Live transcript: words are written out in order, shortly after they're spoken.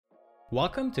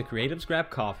Welcome to Creatives Grab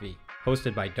Coffee,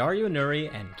 hosted by Dario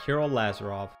Nuri and Kirill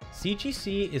Lazarov.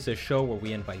 CGC is a show where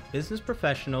we invite business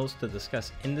professionals to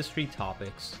discuss industry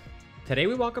topics. Today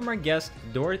we welcome our guest,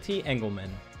 Dorothy Engelman.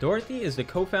 Dorothy is the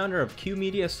co-founder of Q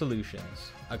Media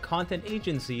Solutions, a content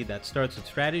agency that starts with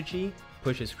strategy,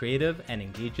 pushes creative, and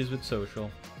engages with social.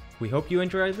 We hope you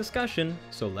enjoy our discussion,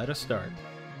 so let us start.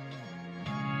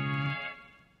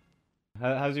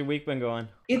 How's your week been going?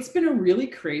 It's been a really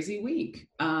crazy week.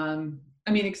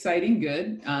 Exciting,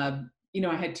 good. I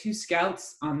had two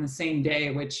scouts on the same day,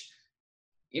 which,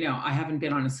 I haven't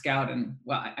been on a scout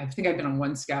I think I've been on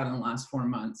one scout in the last 4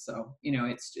 months. So,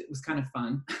 it was kind of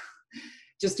fun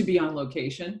just to be on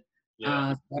location.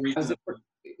 Yeah.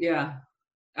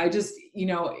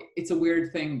 It's a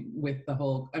weird thing with the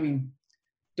whole, don't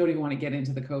even want to get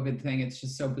into the COVID thing. It's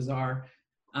just so bizarre.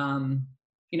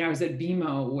 I was at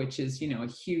BMO, which is, a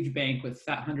huge bank with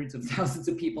hundreds of thousands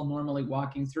of people normally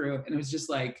walking through. And it was just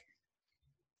like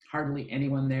hardly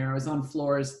anyone there. I was on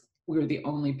floors. We were the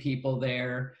only people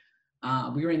there.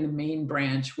 We were in the main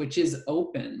branch, which is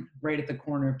open right at the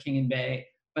corner of King and Bay.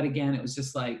 But again, it was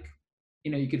just like,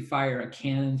 you could fire a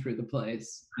cannon through the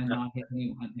place and not hit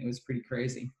anyone. It was pretty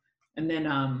crazy. And then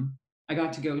I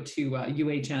got to go to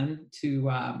UHN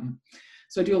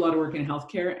so I do a lot of work in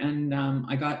healthcare, and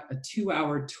I got a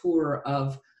 2-hour tour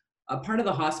of a part of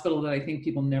the hospital that I think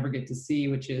people never get to see,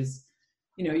 which is,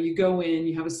 you go in,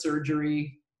 you have a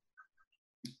surgery,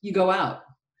 you go out,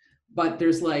 but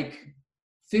there's like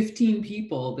 15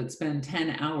 people that spend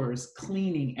 10 hours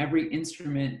cleaning every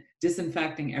instrument,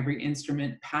 disinfecting every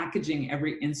instrument, packaging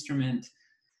every instrument,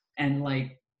 and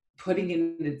like putting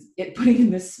in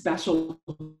this special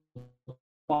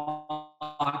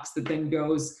box that then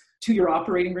goes to your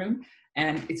operating room.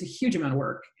 And it's a huge amount of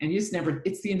work. And you just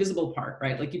it's the invisible part,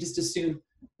 right? Like you just assume,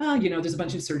 there's a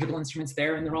bunch of surgical instruments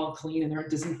there and they're all clean and they're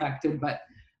disinfected, but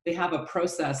they have a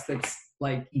process that's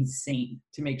like insane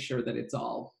to make sure that it's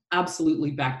all absolutely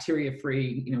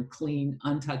bacteria-free, clean,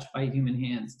 untouched by human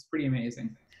hands. It's pretty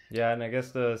amazing. Yeah, and I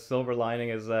guess the silver lining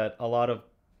is that a lot of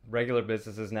regular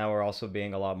businesses now are also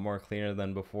being a lot more cleaner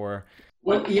than before.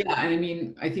 Well, yeah,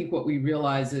 I think what we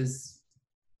realize is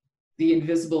the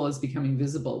invisible is becoming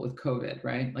visible with COVID,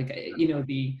 right? Like,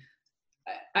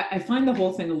 I find the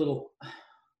whole thing a little,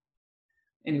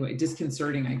 anyway,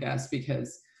 disconcerting, I guess,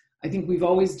 because I think we've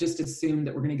always just assumed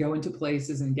that we're going to go into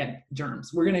places and get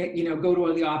germs. We're going to, go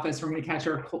to the office, we're going to catch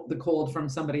the cold from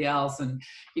somebody else. And,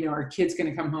 our kid's going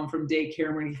to come home from daycare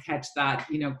and we're going to catch that,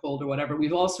 cold or whatever.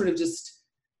 We've all sort of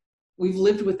we've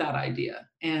lived with that idea.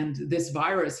 And this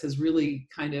virus has really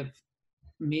kind of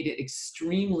made it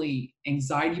extremely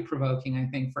anxiety provoking, I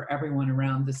think, for everyone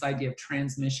around this idea of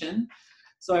transmission.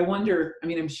 So I wonder,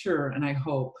 I'm sure, and I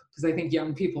hope, because I think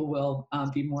young people will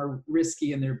be more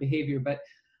risky in their behavior, but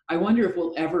I wonder if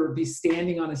we'll ever be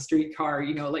standing on a streetcar,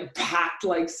 like packed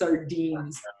like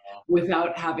sardines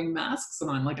without having masks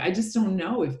on. Like, I just don't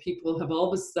know if people have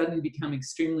all of a sudden become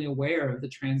extremely aware of the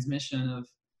transmission of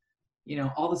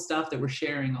all the stuff that we're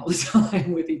sharing all the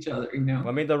time with each other,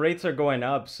 the rates are going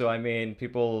up. So,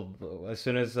 people, as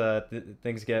soon as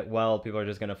things get well, people are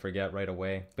just going to forget right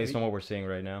away based on what we're seeing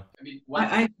right now.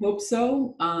 I hope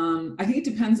so. I think it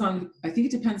depends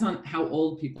on how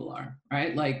old people are,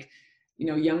 right? Like,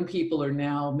 young people are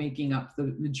now making up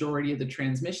the majority of the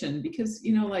transmission because,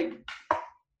 like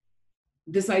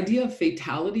this idea of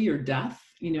fatality or death,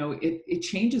 it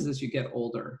changes as you get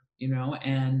older.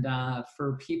 And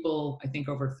for people, I think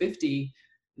over 50,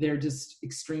 they're just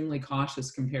extremely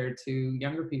cautious compared to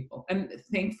younger people. And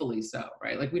thankfully so,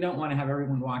 right? Like we don't want to have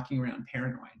everyone walking around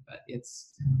paranoid, but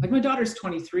it's like my daughter's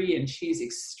 23 and she's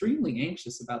extremely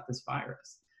anxious about this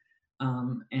virus.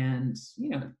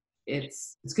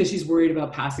 It's because she's worried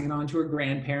about passing it on to her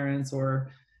grandparents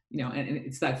or, and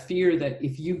it's that fear that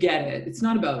if you get it, it's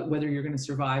not about whether you're going to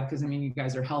survive, because you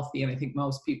guys are healthy and I think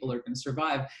most people are going to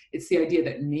survive. It's the idea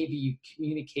that maybe you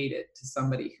communicate it to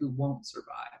somebody who won't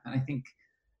survive. And I think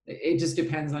it just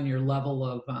depends on your level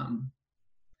of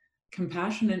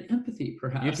compassion and empathy,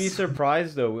 perhaps. You'd be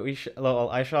surprised though.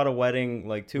 I shot a wedding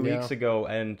like 2 weeks ago,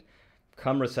 and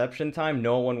come reception time,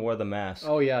 no one wore the mask.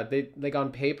 Oh yeah, they like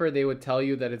on paper they would tell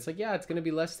you that it's like, yeah, it's gonna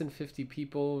be less than 50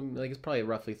 people, like it's probably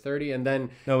roughly 30, and then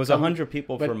no, it was 100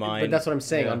 people for mine. But that's what I'm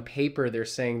saying. Yeah. On paper they're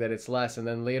saying that it's less, and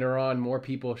then later on more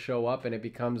people show up and it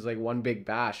becomes like one big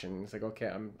bash, and it's like,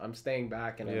 okay, I'm staying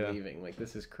back and I'm leaving. Like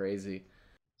this is crazy.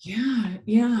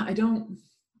 Yeah. I don't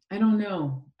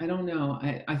know.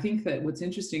 I think that what's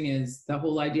interesting is the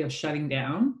whole idea of shutting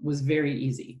down was very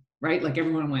easy, right? Like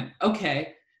everyone went,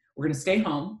 okay, we're going to stay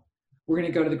home. We're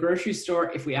going to go to the grocery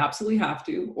store if we absolutely have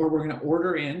to, or we're going to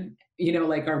order in,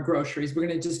 like our groceries. We're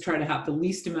going to just try to have the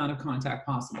least amount of contact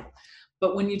possible.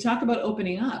 But when you talk about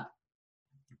opening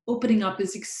up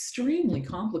is extremely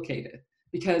complicated,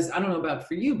 because I don't know about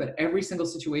for you, but every single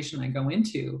situation I go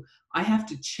into, I have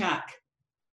to check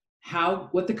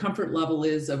what the comfort level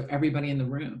is of everybody in the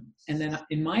room. And then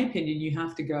in my opinion, you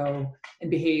have to go and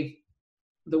behave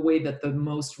the way that the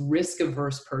most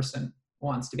risk-averse person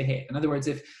wants to behave. In other words,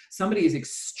 if somebody is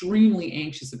extremely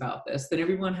anxious about this, then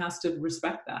everyone has to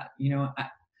respect that.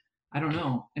 I don't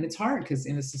know. And it's hard because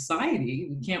in a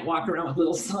society, we can't walk around with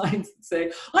little signs that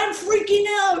say, I'm freaking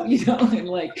out, and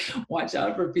like, watch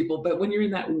out for people. But when you're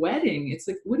in that wedding, it's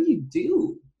like, what do you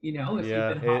do? If you've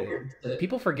been hired to...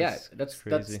 People forget.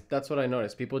 That's what I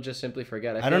noticed. People just simply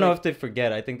forget. I don't know if they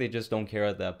forget. I think they just don't care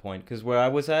at that point. Because where I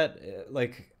was at,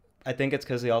 like, I think it's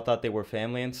because they all thought they were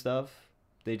family and stuff.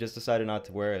 They just decided not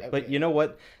to wear it. Okay. But you know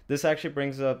what? This actually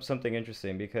brings up something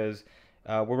interesting, because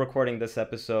we're recording this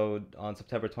episode on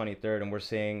September 23rd, and we're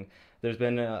seeing there's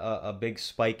been a big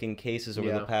spike in cases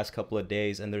over the past couple of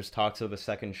days, and there's talks of a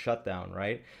second shutdown,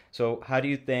 right? So how do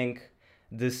you think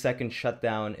this second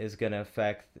shutdown is going to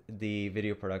affect the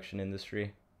video production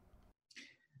industry?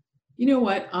 You know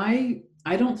what? I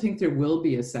don't think there will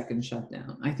be a second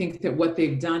shutdown. I think that what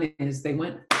they've done is they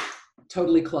went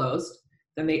totally closed,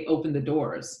 then they opened the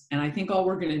doors. And I think all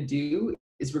we're going to do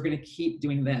is we're going to keep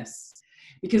doing this.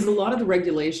 Because a lot of the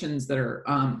regulations that are,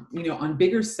 on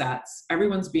bigger sets,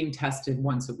 everyone's being tested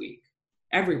once a week.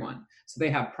 Everyone. So they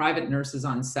have private nurses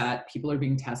on set. People are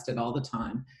being tested all the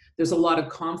time. There's a lot of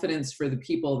confidence for the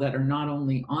people that are not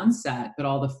only on set, but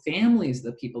all the families of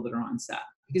the people that are on set.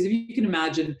 Because if you can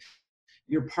imagine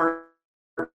your partner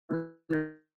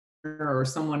or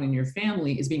someone in your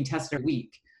family is being tested every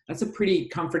week, that's a pretty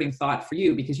comforting thought for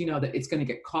you, because you know that it's going to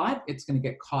get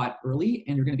caught early,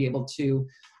 and you're going to be able to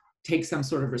take some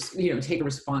sort of, take a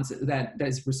response that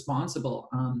is responsible.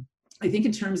 I think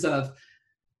in terms of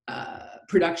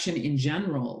production in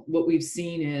general, what we've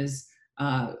seen is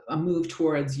a move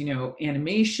towards,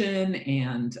 animation,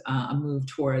 and a move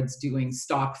towards doing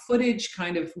stock footage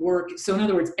kind of work. So in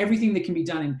other words, everything that can be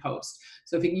done in post.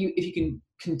 So if you can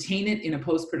contain it in a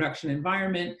post-production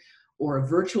environment or a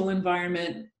virtual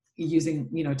environment using,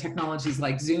 technologies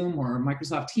like Zoom or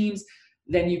Microsoft Teams,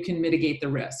 then you can mitigate the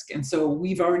risk. And so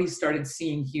we've already started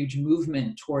seeing huge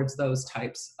movement towards those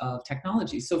types of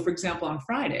technologies. So for example, on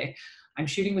Friday, I'm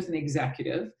shooting with an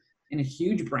executive in a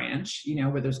huge branch,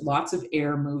 where there's lots of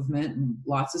air movement and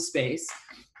lots of space.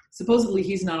 Supposedly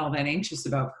he's not all that anxious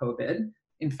about COVID.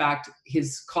 In fact,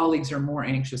 his colleagues are more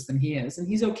anxious than he is. And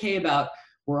he's okay about,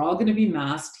 we're all going to be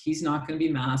masked. He's not going to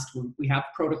be masked. We have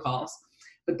protocols.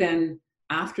 But then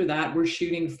after that, we're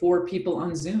shooting 4 people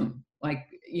on Zoom, like,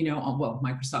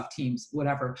 Microsoft Teams,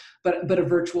 whatever, but a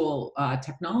virtual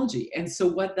technology. And so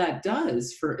what that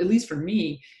does, at least for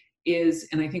me, is,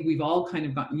 and I think we've all kind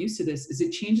of gotten used to this, is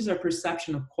it changes our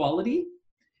perception of quality.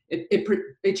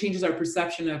 It changes our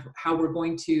perception of how we're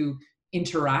going to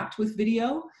interact with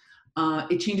video.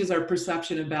 It changes our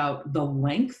perception about the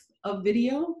length of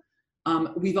video.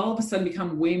 We've all of a sudden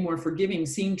become way more forgiving,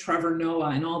 seeing Trevor Noah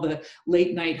and all the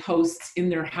late night hosts in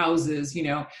their houses,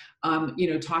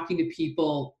 talking to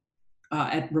people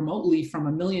remotely from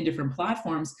a million different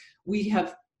platforms. We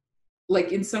have,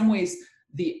 like, in some ways,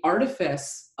 the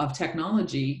artifice of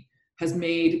technology has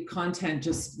made content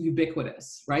just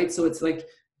ubiquitous, right? So it's like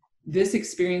this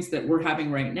experience that we're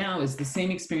having right now is the same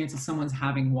experience as someone's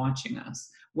having watching us.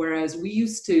 Whereas we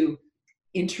used to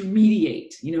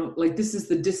intermediate, like this is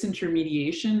the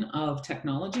disintermediation of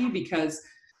technology, because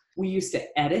we used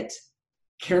to edit,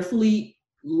 carefully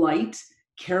light,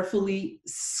 carefully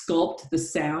sculpt the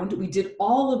sound. We did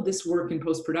all of this work in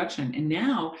post-production. And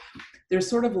now there's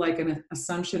sort of like an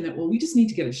assumption that, well, we just need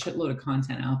to get a shitload of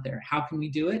content out there. How can we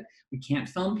do it? We can't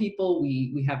film people.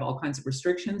 We have all kinds of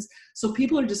restrictions. So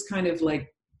people are just kind of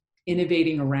like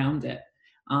innovating around it.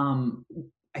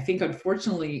 I think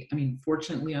unfortunately, I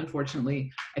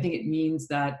think it means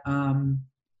that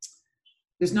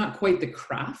there's not quite the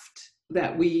craft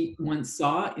that we once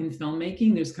saw in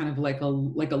filmmaking. There's kind of like a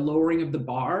lowering of the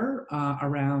bar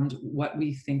around what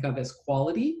we think of as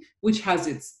quality, which has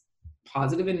its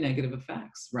positive and negative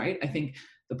effects, right? I think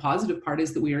the positive part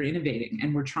is that we are innovating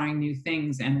and we're trying new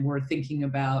things, and we're thinking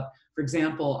about, for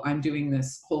example, I'm doing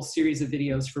this whole series of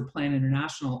videos for Plan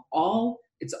International.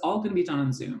 It's all going to be done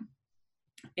on Zoom.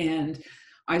 And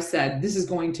I said, this is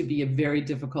going to be a very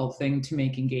difficult thing to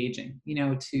make engaging,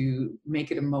 to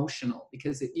make it emotional,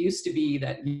 because it used to be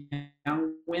that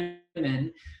young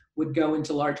women would go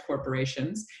into large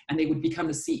corporations and they would become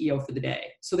the CEO for the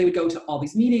day. So they would go to all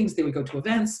these meetings, they would go to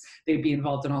events, they'd be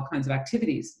involved in all kinds of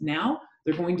activities. Now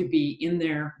they're going to be in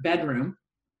their bedroom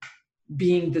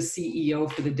being the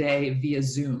CEO for the day via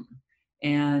Zoom.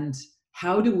 And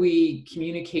how do we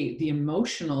communicate the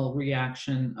emotional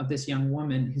reaction of this young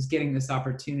woman who's getting this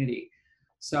opportunity?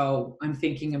 So I'm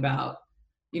thinking about,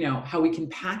 how we can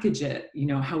package it,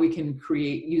 how we can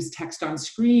use text on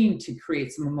screen to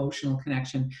create some emotional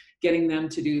connection, getting them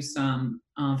to do some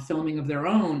filming of their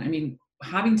own. I mean,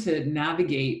 having to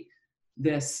navigate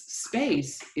this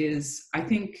space is, I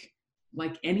think,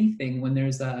 like anything, when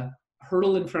there's a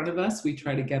hurdle in front of us, we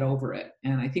try to get over it.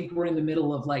 And I think we're in the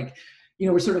middle of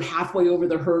we're sort of halfway over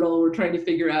the hurdle. We're trying to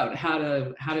figure out how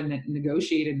to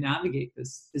negotiate and navigate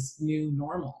this new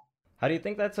normal. How do you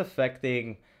think that's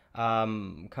affecting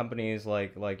companies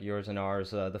like yours and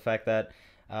ours? The fact that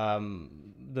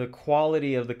the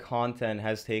quality of the content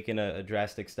has taken a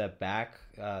drastic step back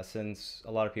since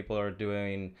a lot of people are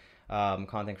doing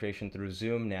content creation through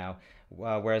Zoom now.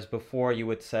 Whereas before you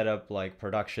would set up like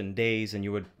production days, and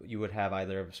you would have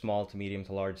either small to medium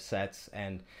to large sets,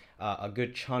 and a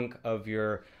good chunk of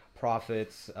your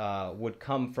profits would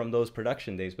come from those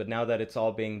production days. But now that it's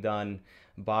all being done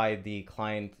by the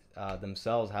client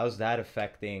themselves, how's that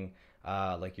affecting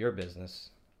like your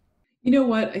business? You know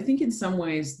what? I think in some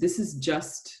ways this is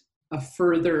just a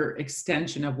further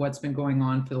extension of what's been going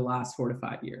on for the last 4 to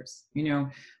 5 years.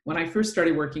 When I first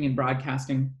started working in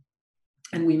broadcasting,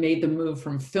 and we made the move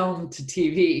from film to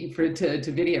TV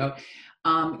to video,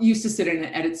 you used to sit in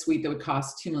an edit suite that would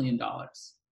cost $2 million,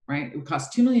 right? It would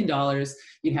cost $2 million.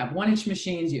 You'd have 1-inch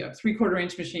machines, you'd have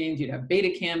 3/4-inch machines, you'd have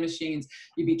Betacam machines.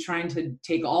 You'd be trying to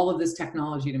take all of this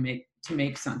technology to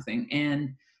make something.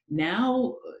 And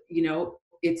now,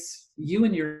 it's you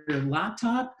and your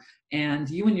laptop, and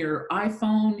you and your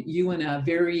iPhone, you and a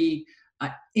very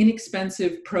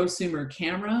inexpensive prosumer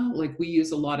camera. Like, we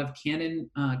use a lot of Canon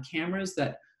cameras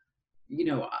that,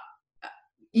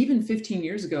 even 15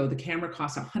 years ago, the camera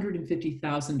cost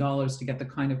 $150,000 to get the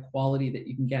kind of quality that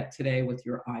you can get today with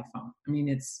your iPhone. I mean,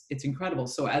 it's incredible.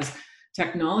 So as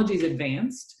technology's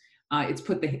advanced, it's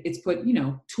put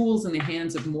tools in the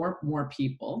hands of more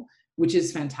people, which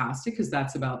is fantastic, because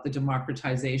that's about the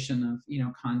democratization of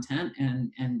content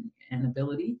and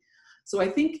ability. So I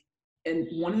think, and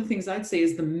one of the things I'd say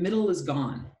is the middle is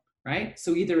gone, right?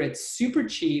 So either it's super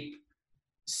cheap,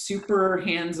 super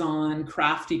hands-on,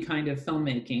 crafty kind of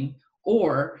filmmaking,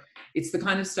 or it's the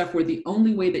kind of stuff where the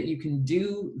only way that you can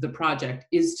do the project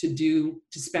is to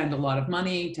spend a lot of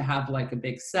money, to have like a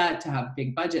big set, to have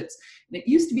big budgets. And it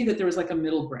used to be that there was like a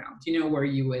middle ground, where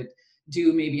you would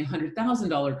do maybe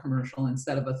 $100,000 commercial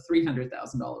instead of a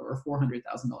 $300,000 or $400,000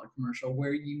 commercial,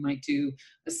 where you might do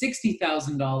a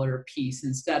 $60,000 piece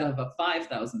instead of a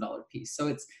 $5,000 piece. So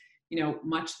it's,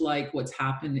 much like what's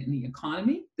happened in the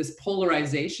economy, this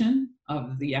polarization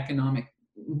of the economic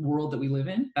world that we live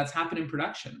in, that's happened in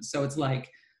production. So it's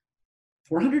like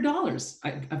 $400.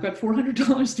 I've got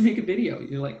 $400 to make a video.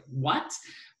 You're like, what?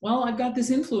 Well, I've got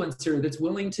this influencer that's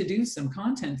willing to do some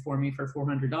content for me for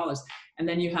 $400. And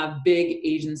then you have big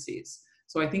agencies.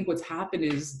 So I think what's happened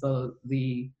is the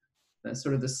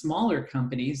sort of the smaller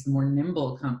companies, the more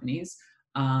nimble companies,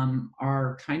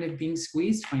 are kind of being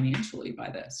squeezed financially by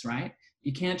this, right?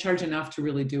 You can't charge enough to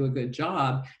really do a good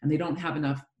job, and they don't have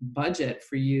enough budget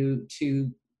for you to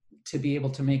be able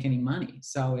to make any money.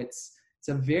 So it's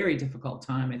a very difficult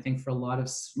time, I think, for a lot of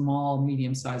small,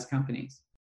 medium-sized companies.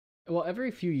 Well,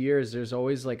 every few years, there's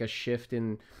always like a shift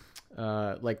in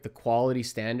like the quality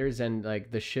standards, and like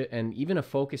and even a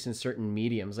focus in certain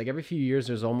mediums. Like every few years,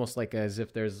 there's almost like as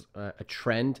if there's a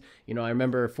trend. I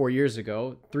remember 4 years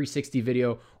ago, 360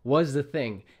 video was the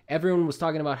thing. Everyone was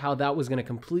talking about how that was going to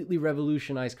completely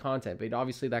revolutionize content, but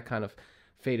obviously that kind of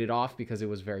faded off because it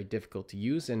was very difficult to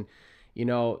use. And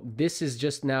this is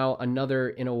just now another,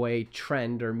 in a way,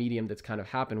 trend or medium that's kind of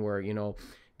happened where,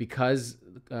 because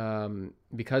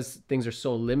things are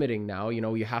so limiting now,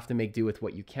 you have to make do with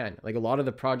what you can. Like a lot of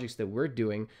the projects that we're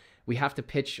doing, we have to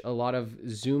pitch a lot of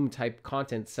Zoom type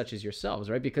content such as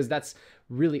yourselves, right? Because that's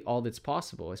really all that's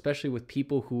possible, especially with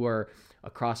people who are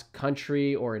across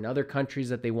country or in other countries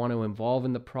that they want to involve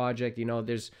in the project.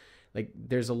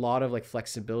 There's a lot of like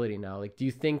flexibility now. Like, do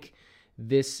you think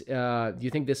this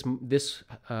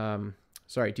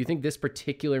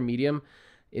particular medium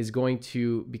is going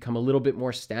to become a little bit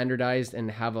more standardized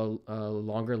and have a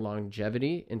longer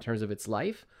longevity in terms of its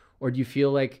life? Or do you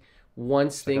feel like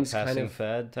once it's things like a passing kind of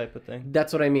fad type of thing?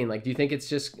 That's what I mean. Like, do you think it's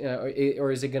just,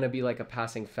 or is it going to be like a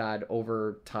passing fad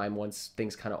over time once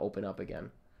things kind of open up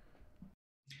again?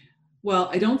 Well,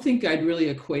 I don't think I'd really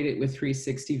equate it with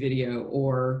 360 video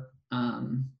or,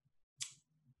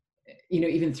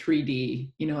 even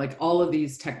 3D, like all of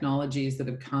these technologies that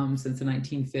have come since the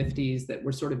 1950s that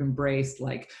were sort of embraced,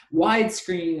 like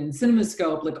widescreen and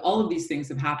CinemaScope, like all of these things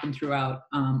have happened throughout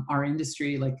our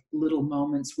industry, like little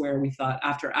moments where we thought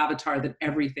after Avatar that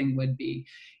everything would be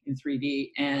in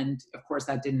 3D. And of course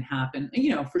that didn't happen.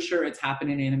 For sure it's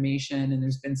happened in animation and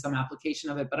there's been some application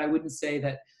of it, but I wouldn't say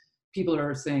that people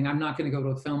are saying, I'm not going to go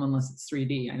to a film unless it's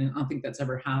 3D. I don't think that's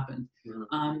ever happened.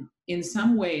 In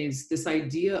some ways, this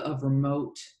idea of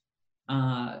remote,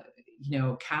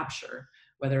 capture,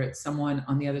 whether it's someone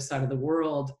on the other side of the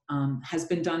world, has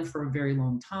been done for a very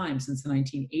long time. Since the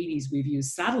 1980s, we've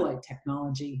used satellite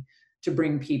technology to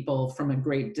bring people from a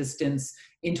great distance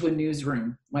into a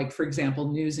newsroom. Like, for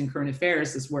example, News and Current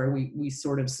Affairs is where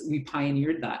we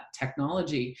pioneered that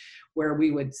technology, where we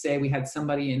would say we had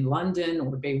somebody in London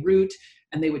or Beirut,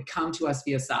 and they would come to us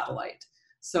via satellite.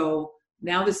 So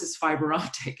now this is fiber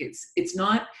optic. It's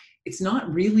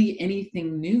not really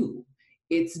anything new.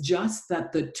 It's just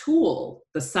that the tool,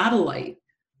 the satellite,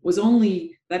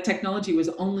 that technology was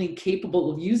only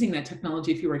capable of using that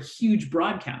technology if you were a huge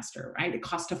broadcaster, right? It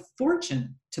cost a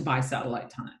fortune to buy satellite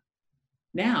time.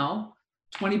 Now,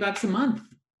 $20 a month,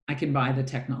 I can buy the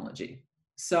technology.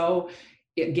 So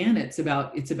again, it's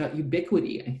about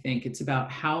ubiquity, I think. It's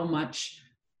about how much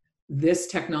this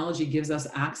technology gives us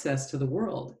access to the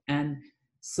world. And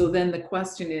so then the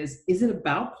question is it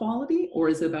about quality or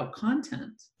is it about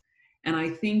content? And I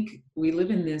think we live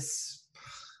in this,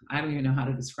 I don't even know how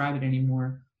to describe it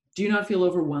anymore. Do you not feel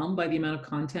overwhelmed by the amount of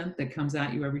content that comes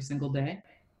at you every single day?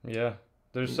 Yeah,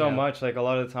 there's so much. Like a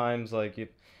lot of times, this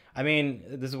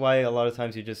is why a lot of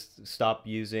times you just stop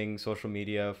using social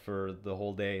media for the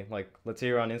whole day. Like, let's say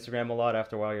you're on Instagram a lot.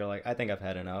 After a while, you're like, I think I've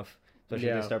had enough. Especially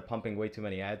if they start pumping way too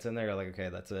many ads in there. You're like, okay,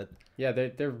 that's it. Yeah,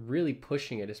 they're really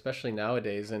pushing it, especially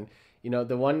nowadays. And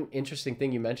the one interesting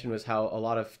thing you mentioned was how a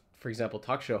lot of, for example,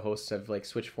 talk show hosts have like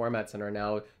switched formats and are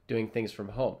now doing things from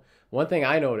home. One thing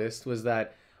I noticed was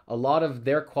that a lot of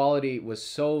their quality was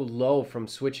so low from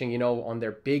switching, on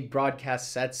their big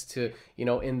broadcast sets to,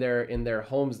 in their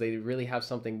homes, they really have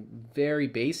something very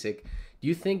basic. Do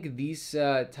you think these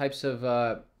types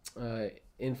of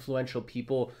influential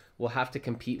people will have to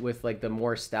compete with like the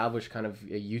more established kind of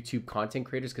YouTube content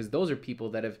creators? Because those are people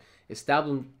that have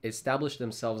established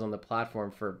themselves on the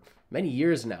platform for many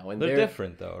years now, and they're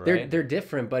different though, right? They're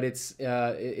different, but it's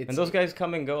and those guys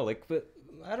come and go. Like, but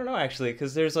I don't know actually,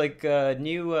 because there's like there's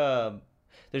new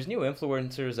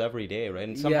influencers every day, right?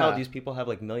 And somehow these people have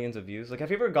like millions of views. Like, have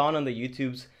you ever gone on the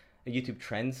YouTube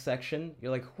trends section?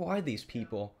 You're like, who are these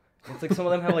people? It's like some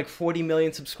of them have like 40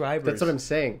 million subscribers. That's what I'm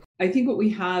saying. I think what we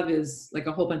have is like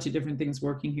a whole bunch of different things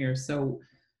working here. So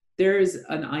there is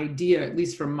an idea, at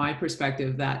least from my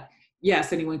perspective, that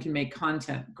yes, anyone can make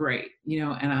content, great.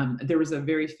 And there was a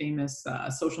very famous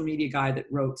social media guy that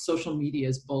wrote "Social media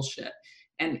is bullshit."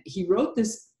 And he wrote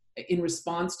this in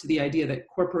response to the idea that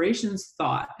corporations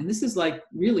thought, and this is like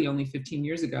really only 15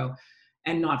 years ago,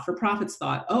 and not-for-profits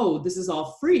thought, oh, this is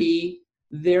all free,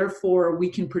 therefore we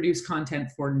can produce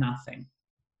content for nothing,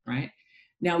 right?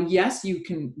 Now, yes,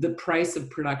 the price of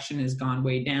production has gone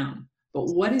way down,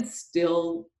 but what is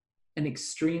still an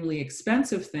extremely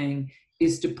expensive thing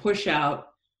is to push out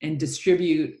and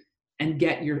distribute and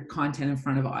get your content in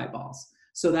front of eyeballs.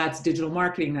 So that's digital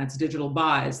marketing, that's digital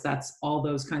buys, that's all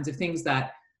those kinds of things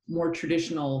that more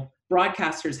traditional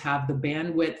broadcasters have the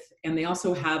bandwidth, and they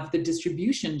also have the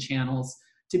distribution channels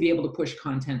to be able to push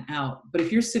content out. But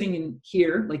if you're sitting in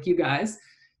here, like you guys,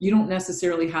 you don't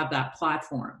necessarily have that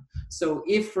platform. So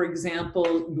if, for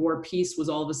example, your piece was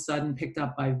all of a sudden picked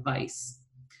up by Vice,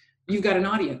 you've got an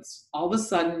audience. All of a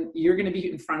sudden, you're going to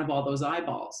be in front of all those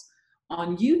eyeballs.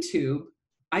 On YouTube,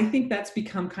 I think that's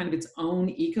become kind of its own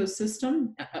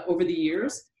ecosystem over the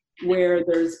years, where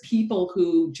there's people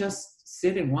who just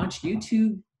sit and watch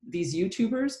these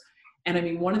YouTubers. And I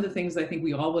mean, one of the things I think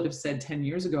we all would have said 10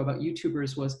 years ago about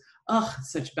YouTubers was, oh,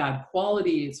 it's such bad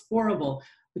quality, it's horrible.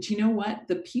 But you know what?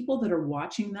 The people that are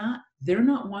watching that, they're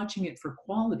not watching it for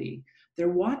quality. They're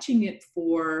watching it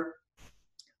for,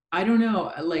 I don't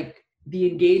know, like the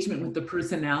engagement with the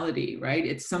personality, right?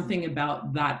 It's something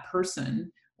about that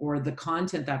person or the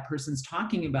content that person's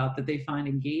talking about that they find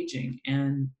engaging.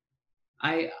 And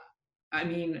I've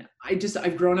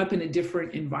grown up in a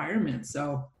different environment.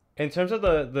 So in terms of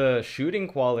the shooting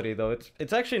quality, though,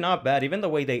 it's actually not bad. Even the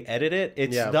way they edit it,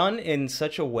 it's done in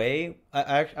such a way.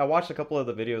 I watched a couple of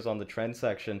the videos on the trend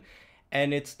section,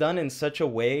 and it's done in such a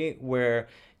way where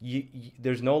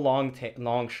there's no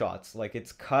long shots. Like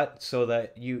it's cut so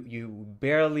that you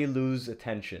barely lose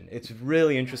attention. It's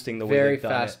really interesting the way they've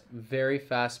done it. Very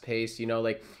fast paced.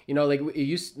 Like it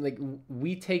used, like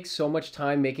we take so much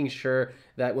time making sure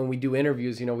that when we do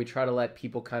interviews, we try to let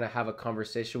people kind of have a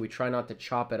conversation. We try not to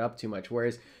chop it up too much.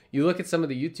 Whereas you look at some of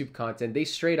the YouTube content, they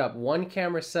straight up one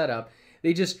camera setup,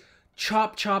 they just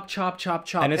chop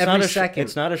And it's every not second.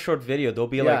 It's not a short video. They'll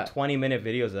be like 20-minute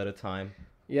videos at a time.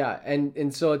 Yeah,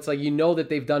 and so it's like that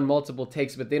they've done multiple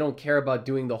takes, but they don't care about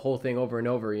doing the whole thing over and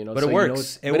over, But so it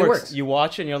works. It works. You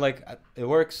watch it and you're like, it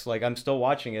works. Like I'm still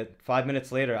watching it. 5 minutes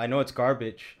later, I know it's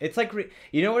garbage. It's like,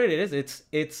 you know what it is?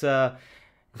 It's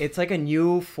like a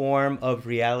new form of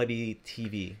reality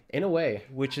TV in a way,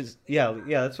 which is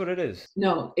that's what it is.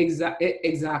 No,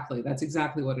 exactly. That's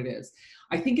exactly what it is.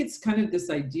 I think it's kind of this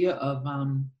idea of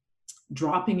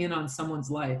dropping in on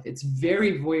someone's life. It's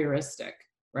very voyeuristic.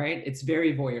 Right? It's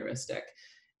very voyeuristic.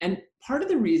 And part of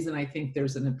the reason I think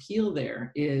there's an appeal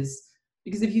there is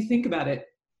because if you think about it,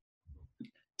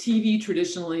 TV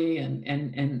traditionally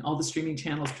and all the streaming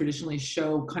channels traditionally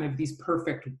show kind of these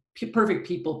perfect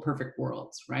people, perfect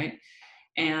worlds, right?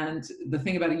 And the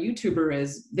thing about a YouTuber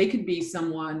is they could be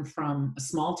someone from a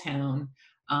small town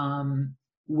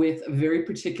with a very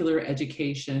particular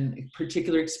education, a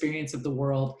particular experience of the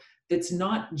world that's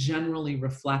not generally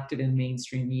reflected in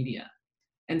mainstream media.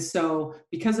 And so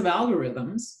because of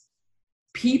algorithms,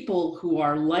 people who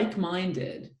are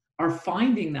like-minded are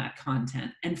finding that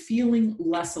content and feeling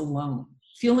less alone,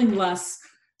 feeling less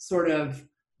sort of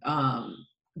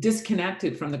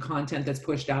disconnected from the content that's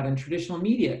pushed out in traditional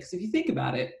media. Because if you think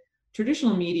about it,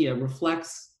 traditional media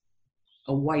reflects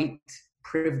a white,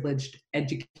 privileged,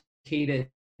 educated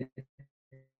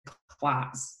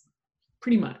class,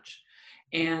 pretty much.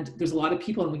 And there's a lot of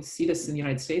people, and we see this in the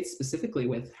United States specifically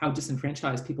with how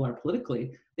disenfranchised people are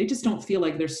politically, they just don't feel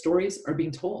like their stories are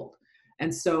being told.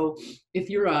 And so if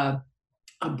you're a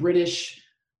British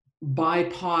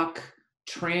BIPOC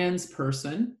trans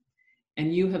person,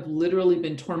 and you have literally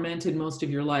been tormented most of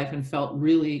your life and felt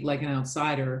really like an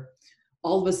outsider,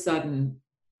 all of a sudden,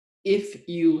 if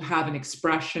you have an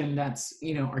expression that's,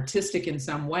 artistic in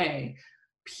some way,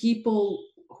 people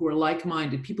who are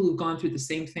like-minded, people who've gone through the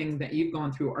same thing that you've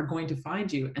gone through are going to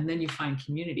find you, and then you find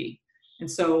community. And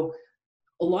so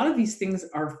a lot of these things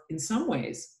are in some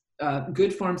ways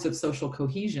good forms of social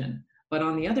cohesion. But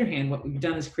on the other hand, what we've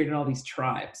done is created all these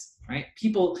tribes, right?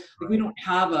 People, like we don't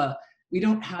have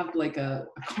like a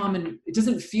common, it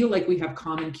doesn't feel like we have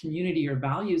common community or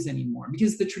values anymore,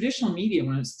 because the traditional media,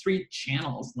 when it was 3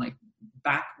 channels, like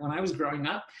back when I was growing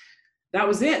up, that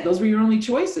was it. Those were your only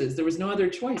choices. There was no other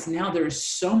choice. Now there is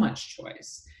so much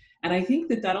choice. And I think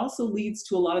that also leads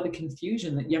to a lot of the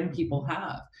confusion that young people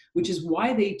have, which is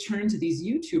why they turn to these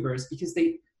YouTubers, because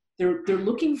they're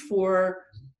looking for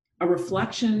a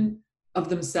reflection of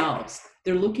themselves.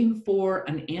 They're looking for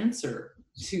an answer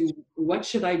to what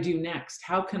should I do next?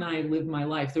 How can I live my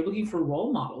life? They're looking for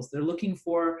role models. They're looking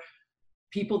for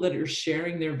people that are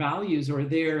sharing their values or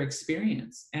their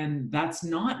experience. And that's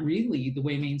not really the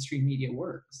way mainstream media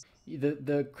works.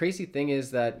 The crazy thing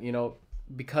is that,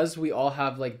 because we all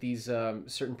have like these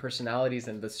certain personalities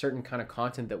and the certain kind of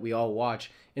content that we all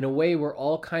watch, in a way, we're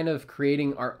all kind of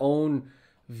creating our own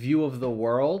view of the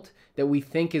world that we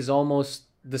think is almost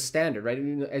the standard, right?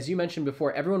 As you mentioned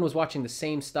before, everyone was watching the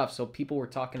same stuff, so people were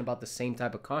talking about the same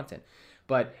type of content.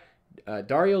 But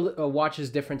Dario watches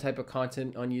different type of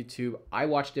content on YouTube. I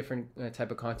watch different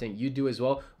type of content. You do as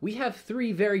well. We have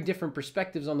 3 very different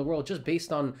perspectives on the world just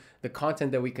based on the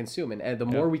content that we consume. And the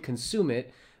more we consume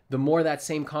it, the more that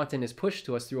same content is pushed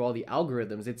to us through all the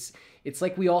algorithms. It's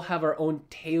like we all have our own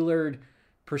tailored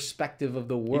perspective of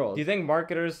the world. Do you think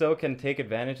marketers, though, can take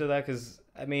advantage of that? Because,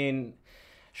 I mean,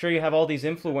 sure, you have all these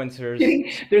influencers.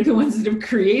 They're the ones that have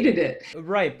created it.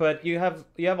 Right, but you have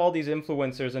all these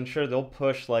influencers, and sure, they'll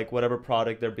push like whatever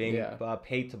product they're being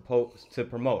paid to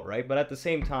promote, right? But at the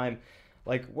same time,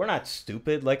 like, we're not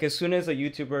stupid. Like, as soon as a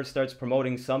YouTuber starts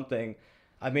promoting something,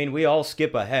 I mean, we all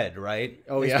skip ahead, right?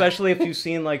 Oh, yeah. Especially if you've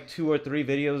seen like 2 or 3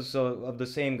 videos of the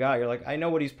same guy. You're like, I know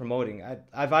what he's promoting.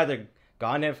 I've either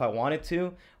gotten it if I wanted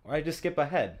to, or I just skip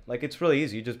ahead. Like, it's really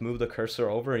easy. You just move the cursor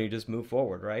over and you just move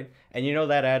forward, right? And you know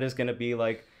that ad is going to be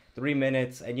like 3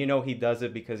 minutes, and you know he does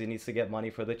it because he needs to get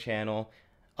money for the channel.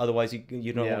 Otherwise,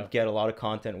 you don't get a lot of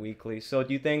content weekly. So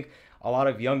do you think a lot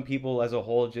of young people as a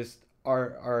whole just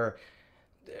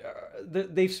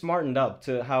they've smartened up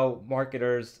to how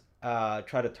marketers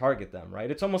try to target them,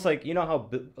 right? It's almost like, you know how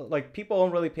like people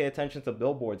don't really pay attention to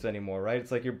billboards anymore, right?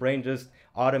 It's like your brain just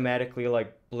automatically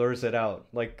like blurs it out,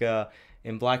 like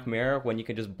in Black Mirror when you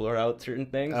can just blur out certain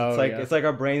things. It's Oh like yeah. it's like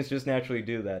our brains just naturally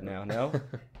do that now. No.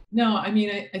 No, I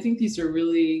mean, I think these are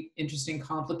really interesting,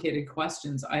 complicated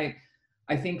questions. I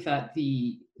think that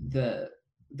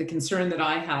the concern that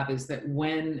I have is that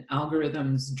when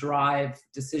algorithms drive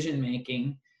decision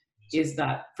making, is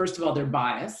that first of all they're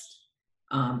biased,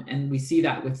 and we see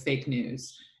that with fake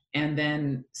news. And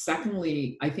then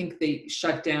secondly, I think they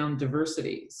shut down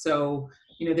diversity. So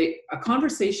you know,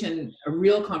 a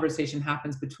real conversation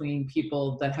happens between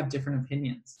people that have different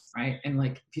opinions, right? And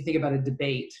like if you think about a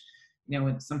debate, you know,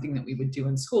 it's something that we would do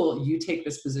in school. You take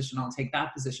this position, I'll take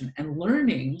that position, and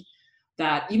learning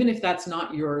that even if that's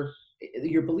not your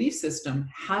belief system,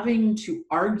 having to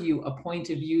argue a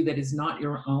point of view that is not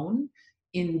your own,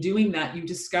 in doing that, you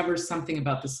discover something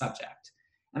about the subject.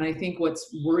 And I think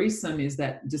what's worrisome is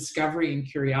that discovery and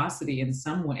curiosity in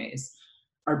some ways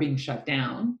are being shut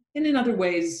down. And in other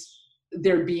ways,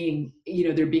 they're being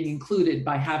included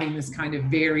by having this kind of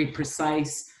very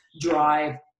precise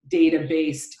drive,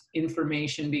 data-based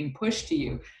information being pushed to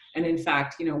you. And in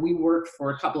fact, you know, we work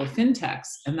for a couple of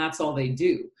fintechs, and that's all they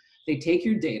do. They take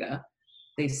your data,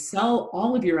 they sell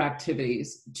all of your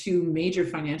activities to major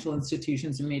financial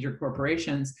institutions and major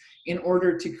corporations in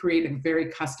order to create a very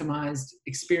customized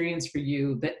experience for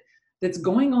you that's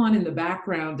going on in the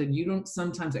background, and you don't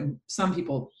sometimes, and some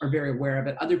people are very aware of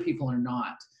it, other people are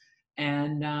not.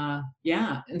 And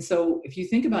and so if you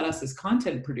think about us as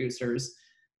content producers,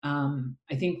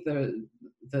 I think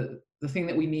the thing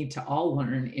that we need to all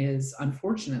learn is,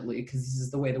 unfortunately, because this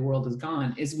is the way the world has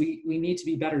gone, is we need to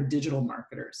be better digital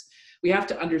marketers. We have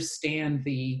to understand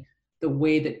the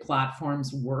way that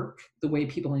platforms work, the way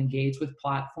people engage with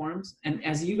platforms. And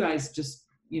as you guys just,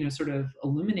 you know, sort of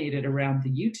illuminated around the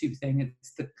YouTube thing,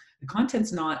 it's the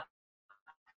content's not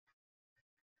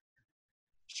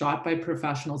shot by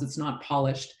professionals, it's not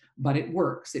polished, but it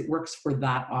works. It works for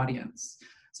that audience.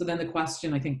 So then the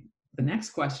question, I think the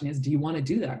next question is, do you want to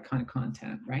do that kind of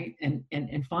content, right? And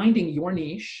finding your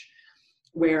niche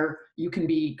where you can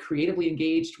be creatively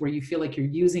engaged, where you feel like you're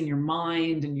using your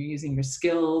mind and you're using your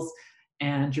skills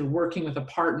and you're working with a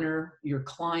partner, your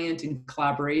client in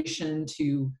collaboration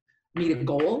to meet a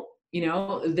goal, you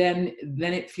know, then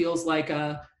it feels like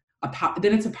then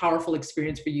it's a powerful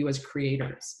experience for you as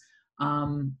creators.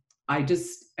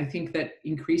 I think that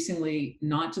increasingly,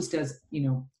 not just as, you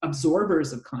know,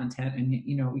 absorbers of content and,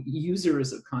 you know,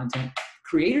 users of content,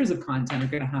 creators of content are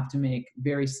going to have to make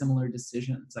very similar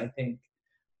decisions, I think,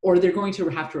 or they're going to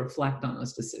have to reflect on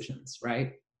those decisions,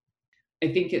 right? I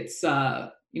think it's,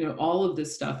 you know, all of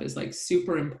this stuff is like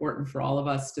super important for all of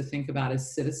us to think about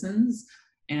as citizens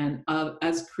and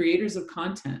as creators of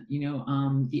content. You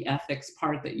know, the ethics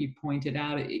part that you pointed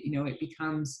out, you know, it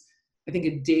becomes, I think,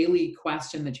 a daily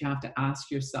question that you have to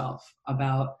ask yourself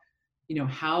about, you know,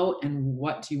 how and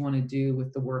what do you want to do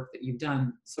with the work that you've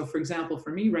done? So for example,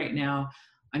 for me right now,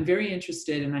 I'm very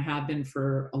interested, and I have been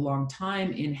for a long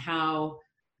time, in how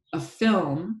a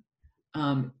film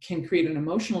can create an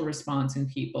emotional response in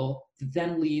people that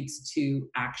then leads to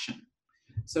action.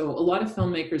 So a lot of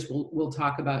filmmakers will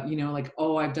talk about, you know, like,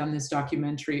 oh, I've done this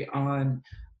documentary on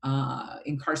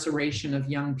incarceration of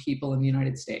young people in the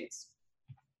United States.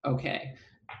 Okay,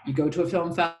 you go to a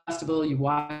film festival, you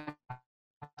watch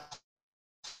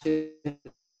the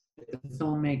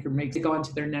filmmaker makes it go on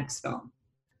to their next film.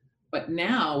 But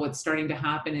now what's starting to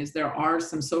happen is there are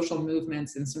some social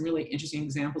movements and some really interesting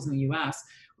examples in the US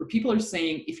where people are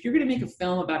saying, if you're going to make a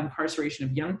film about incarceration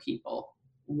of young people,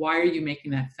 why are you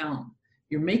making that film?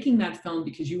 You're making that film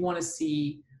because you want to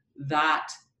see that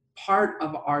part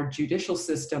of our judicial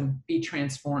system be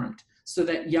transformed so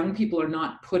that young people are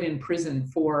not put in prison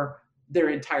for their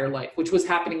entire life, which was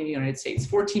happening in the United States.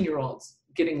 14-year-olds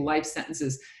getting life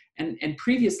sentences and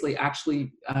previously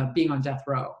actually being on death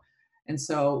row. And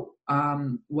so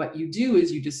what you do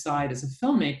is you decide as a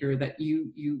filmmaker that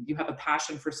you have a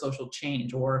passion for social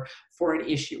change or for an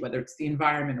issue, whether it's the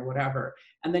environment or whatever.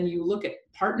 And then you look at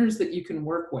partners that you can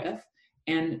work with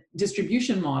and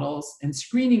distribution models and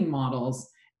screening models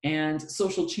and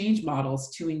social change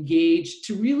models to engage,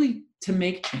 to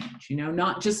make change, you know,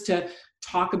 not just to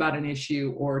talk about an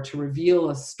issue or to reveal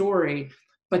a story,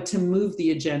 but to move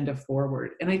the agenda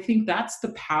forward. And I think that's the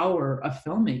power of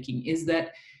filmmaking, is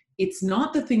that it's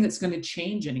not the thing that's going to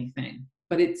change anything,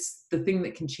 but it's the thing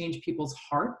that can change people's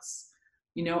hearts,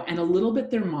 you know, and a little bit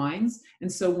their minds.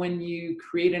 And so when you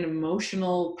create an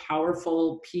emotional,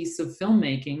 powerful piece of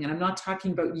filmmaking, and I'm not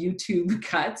talking about YouTube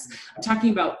cuts, I'm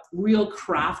talking about real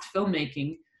craft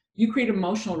filmmaking, you create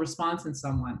emotional response in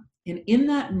someone. And in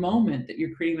that moment that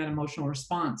you're creating that emotional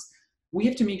response, we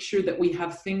have to make sure that we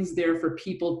have things there for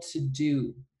people to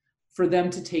do, for them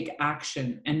to take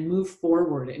action and move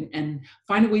forward and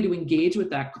find a way to engage with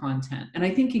that content. And I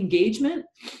think engagement,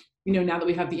 now that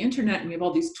we have the internet and we have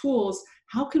all these tools,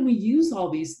 how can we use all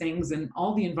these things and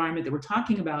all the environment that we're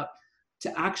talking about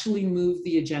to actually move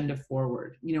the agenda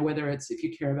forward? Whether it's if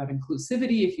you care about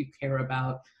inclusivity, if you care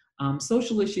about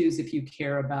social issues, if you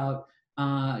care about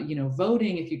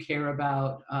voting, if you care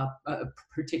about a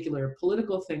particular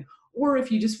political thing, or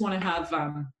if you just want to have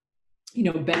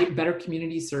better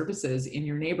community services in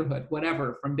your neighborhood,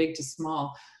 whatever, from big to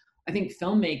small. I think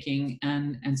filmmaking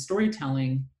and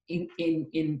storytelling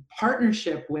in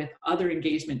partnership with other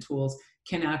engagement tools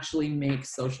can actually make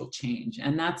social change.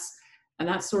 And that's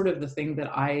sort of the thing that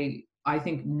I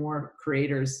think more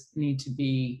creators need to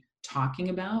be talking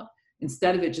about,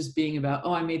 instead of it just being about,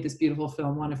 oh, I made this beautiful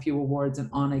film, won a few awards, and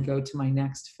on I go to my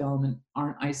next film. And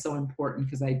aren't I so important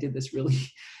because I did this really,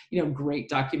 great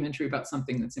documentary about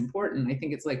something that's important? I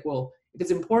think it's like, well, if it's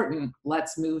important,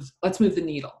 let's move the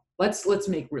needle. Let's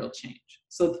make real change.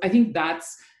 So I think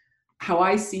that's how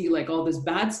I see like all this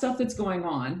bad stuff that's going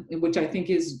on, which I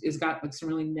think is got like some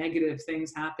really negative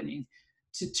things happening,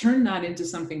 to turn that into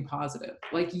something positive.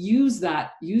 Like use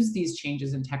these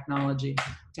changes in technology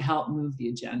to help move the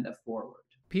agenda forward.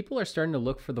 People are starting to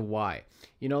look for the why.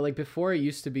 Like before it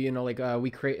used to be,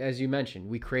 as you mentioned,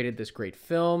 we created this great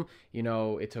film,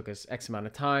 it took us X amount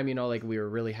of time, like we were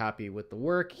really happy with the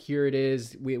work. Here it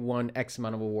is. We won X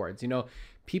amount of awards.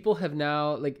 People have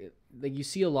now like you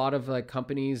see a lot of like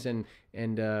companies and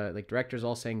like directors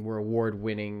all saying we're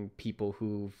award-winning people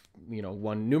who've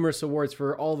won numerous awards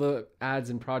for all the ads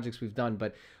and projects we've done.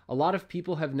 But a lot of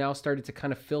people have now started to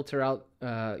kind of filter out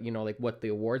like what the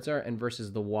awards are and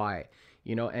versus the why.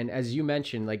 And as you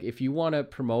mentioned, like if you want to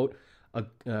promote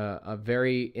a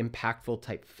very impactful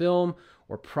type film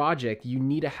or project, you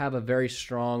need to have a very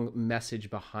strong message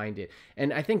behind it.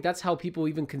 And I think that's how people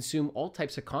even consume all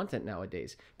types of content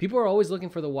nowadays. People are always looking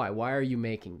for the why. Why are you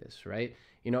making this, right?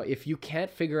 If you can't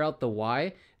figure out the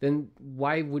why, then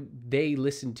why would they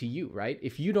listen to you, right?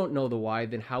 If you don't know the why,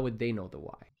 then how would they know the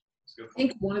why? I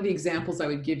think one of the examples I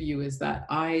would give you is that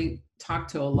I talk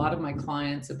to a lot of my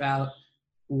clients about,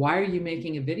 why are you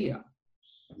making a video?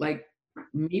 Like,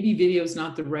 maybe video is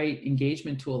not the right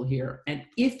engagement tool here. And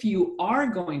if you are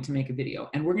going to make a video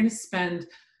and we're going to spend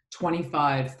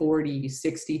 $25,000, $40,000,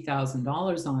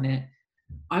 $60,000 on it,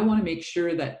 I want to make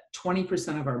sure that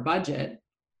 20% of our budget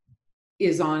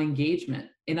is on engagement.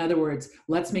 In other words,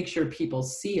 let's make sure people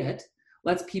see it.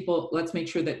 Let's make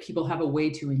sure that people have a way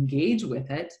to engage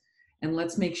with it. And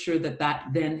let's make sure that that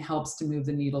then helps to move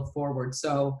the needle forward.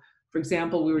 So for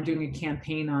example, we were doing a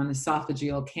campaign on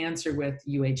esophageal cancer with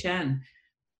UHN.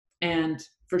 And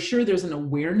for sure, there's an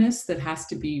awareness that has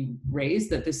to be raised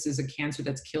that this is a cancer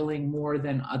that's killing more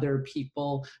than other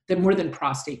people, more than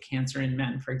prostate cancer in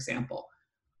men, for example.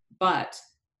 But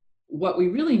what we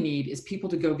really need is people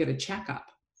to go get a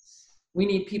checkup. We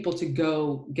need people to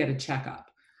go get a checkup.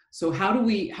 So how do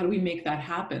we make that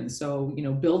happen? So,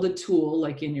 build a tool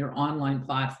like in your online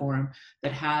platform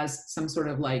that has some sort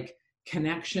of like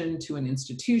connection to an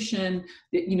institution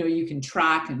that you can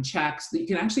track and check, so that you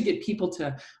can actually get people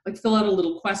to like fill out a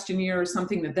little questionnaire or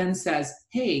something that then says,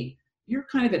 hey, you're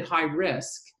kind of at high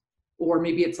risk, or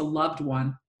maybe it's a loved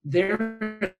one,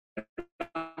 they're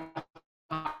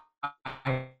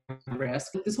high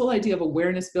risk. This whole idea of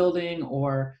awareness building,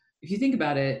 or if you think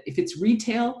about it, if it's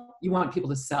retail, you want people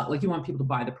to sell, like you want people to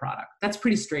buy the product. That's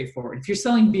pretty straightforward. If you're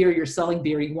selling beer,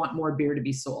 you want more beer to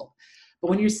be sold. But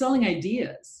when you're selling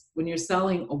ideas, when you're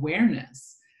selling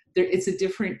awareness, it's a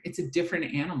different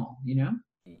animal,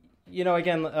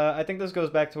 Again, I think this goes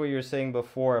back to what you were saying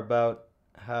before about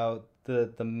how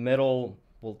the middle,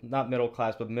 well, not middle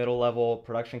class, but middle level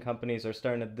production companies are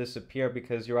starting to disappear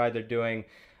because you're either doing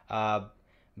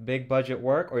big budget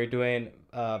work or you're doing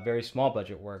very small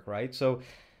budget work, right? So,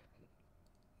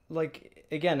 like,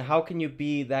 again, how can you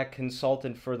be that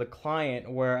consultant for the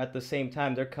client where at the same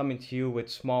time they're coming to you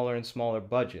with smaller and smaller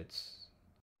budgets?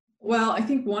 Well, I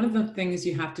think one of the things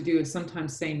you have to do is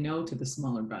sometimes say no to the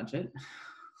smaller budget,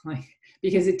 like,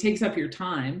 because it takes up your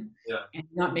time and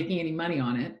you're not making any money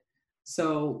on it.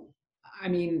 So, I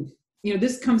mean,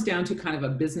 this comes down to kind of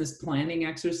a business planning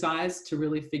exercise to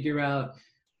really figure out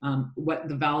what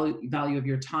the value of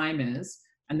your time is,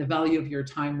 and the value of your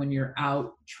time when you're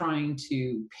out trying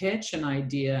to pitch an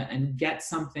idea and get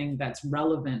something that's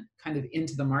relevant kind of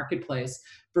into the marketplace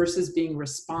versus being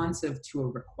responsive to a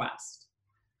request.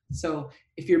 So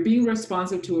if you're being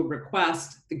responsive to a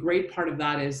request, the great part of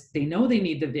that is they know they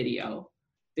need the video.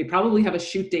 They probably have a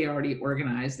shoot day already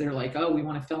organized. They're like, oh, we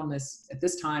want to film this at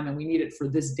this time and we need it for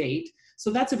this date. So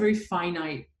that's a very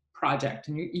finite project.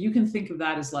 And you can think of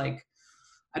that as like,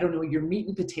 I don't know, your meat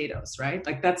and potatoes, right?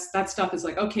 Like that stuff is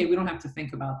like, okay, we don't have to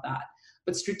think about that.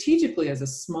 But strategically, as a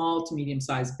small to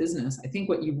medium-sized business, I think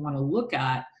what you want to look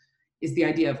at is the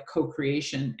idea of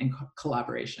co-creation and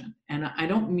collaboration. And I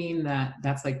don't mean that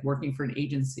that's like working for an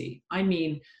agency. I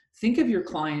mean, think of your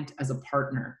client as a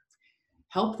partner.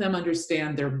 Help them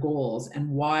understand their goals and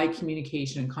why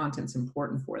communication and content is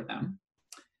important for them.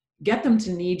 Get them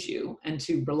to need you and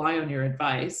to rely on your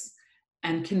advice,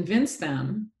 and convince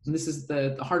them, and this is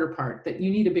the harder part, that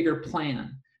you need a bigger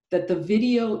plan, that the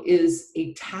video is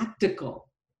a tactical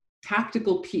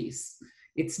piece.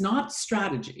 It's not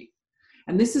strategy.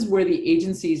 And this is where the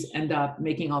agencies end up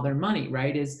making all their money,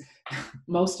 right? Is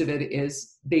most of it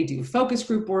is they do focus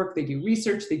group work, they do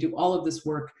research, they do all of this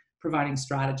work providing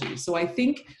strategy. So I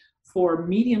think for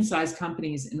medium-sized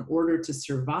companies, in order to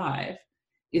survive,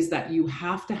 is that you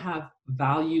have to have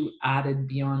value added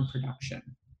beyond production.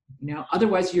 You know,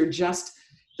 otherwise you're just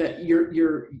that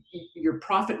your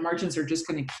profit margins are just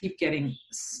going to keep getting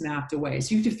snapped away.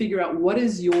 So you have to figure out what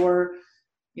is your,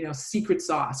 you know, secret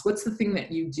sauce. What's the thing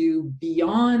that you do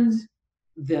beyond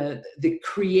the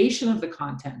creation of the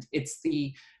content? It's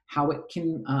the how it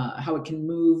can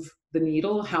move the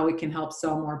needle, how it can help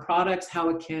sell more products, how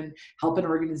it can help an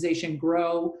organization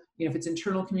grow, you know, if it's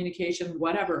internal communication,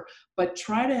 whatever. But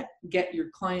try to get your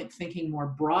client thinking more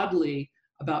broadly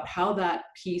about how that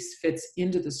piece fits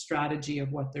into the strategy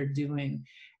of what they're doing.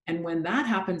 And when that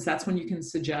happens, that's when you can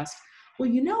suggest, well,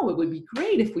 you know, it would be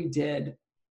great if we did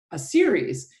a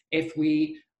series, if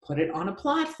we put it on a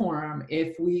platform,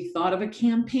 if we thought of a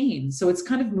campaign. So it's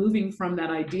kind of moving from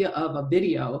that idea of a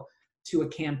video to a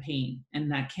campaign,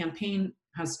 and that campaign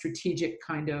has strategic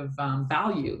kind of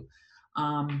value.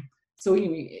 So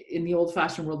in the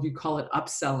old-fashioned world, you call it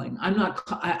upselling.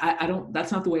 I don't,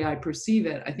 that's not the way I perceive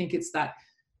it. I think it's that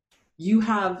you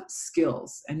have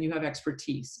skills and you have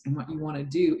expertise, and what you want to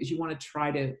do is you want to try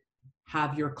to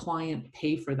have your client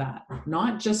pay for that,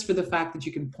 not just for the fact that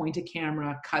you can point a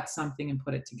camera, cut something and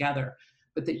put it together,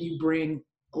 but that you bring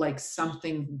like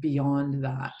something beyond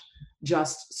that,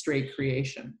 just straight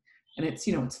creation. And it's,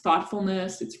 you know, it's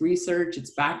thoughtfulness, it's research,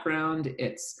 it's background,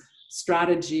 it's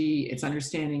strategy, it's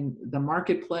understanding the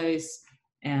marketplace.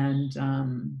 And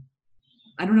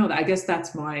I don't know, I guess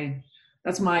that's my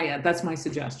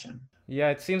suggestion. Yeah,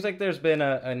 it seems like there's been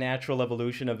a natural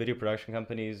evolution of video production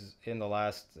companies in the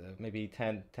last maybe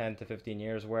 10 to 15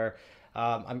 years where,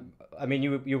 I mean,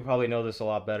 you probably know this a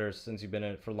lot better since you've been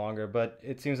in it for longer, but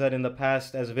it seems that in the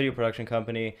past, as a video production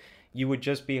company, you would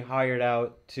just be hired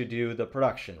out to do the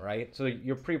production, right? So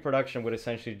your pre-production would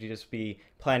essentially just be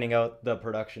planning out the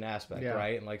production aspect,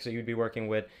 right? And like, so you'd be working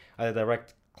with either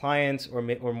direct clients or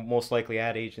most likely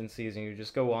ad agencies, and you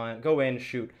just go in,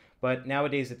 shoot. But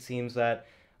nowadays it seems that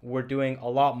we're doing a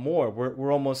lot more.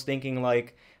 We're almost thinking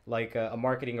like a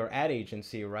marketing or ad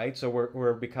agency, right? So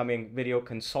we're becoming video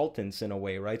consultants in a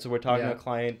way, right? So we're talking to a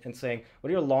client and saying, what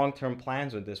are your long-term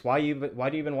plans with this? Why do you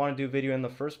even want to do video in the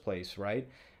first place, right?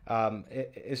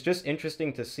 It's just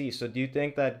interesting to see. So do you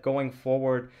think that going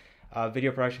forward,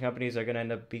 video production companies are going to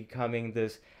end up becoming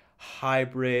this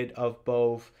hybrid of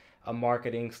both a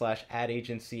marketing / ad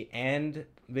agency and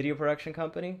video production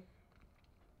company?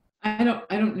 I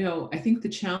don't know. I think the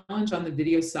challenge on the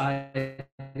video side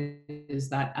is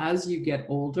that as you get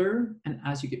older and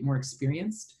as you get more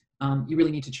experienced, you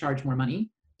really need to charge more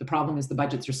money. The problem is the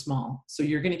budgets are small. So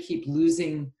you're going to keep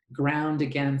losing ground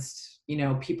against, you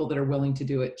know, people that are willing to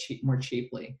do it more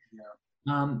cheaply.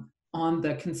 Yeah. On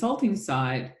the consulting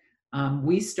side,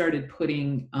 we started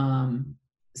putting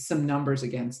some numbers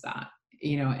against that,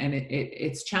 you know, and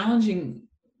it's challenging,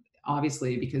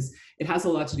 obviously, because it has a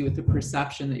lot to do with the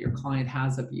perception that your client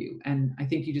has of you. And I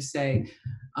think you just say,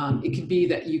 it could be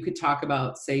that you could talk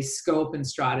about, say, scope and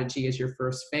strategy as your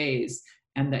first phase,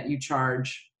 and that you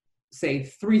charge, say,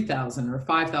 $3,000 or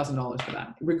 $5,000 for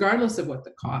that, regardless of what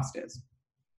the cost is.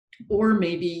 Or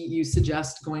maybe you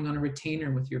suggest going on a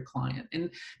retainer with your client. And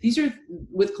these are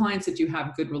with clients that you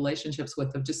have good relationships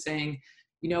with, of just saying,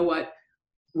 you know what,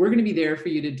 we're going to be there for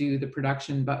you to do the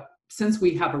production, but since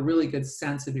we have a really good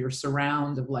sense of your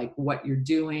surround, of like what you're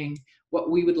doing,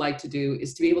 what we would like to do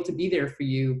is to be able to be there for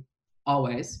you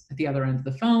always at the other end of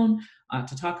the phone,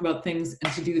 to talk about things.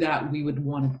 And to do that, we would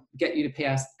want to get you to pay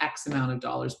us X amount of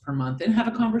dollars per month and have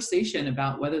a conversation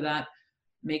about whether that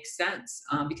makes sense.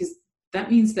 Because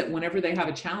that means that whenever they have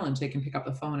a challenge, they can pick up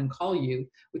the phone and call you,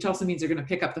 which also means they're going to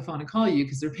pick up the phone and call you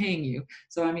because they're paying you.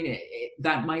 So, I mean,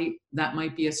 that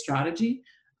might be a strategy.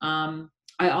 I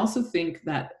also think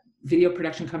that video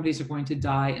production companies are going to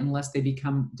die unless they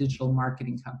become digital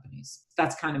marketing companies.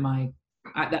 That's kind of my,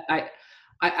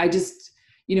 I just,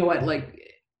 you know what, like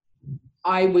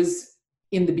I was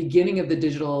in the beginning of the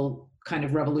digital kind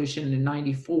of revolution in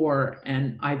 94,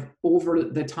 and I've over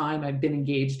the time I've been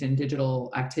engaged in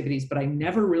digital activities, but I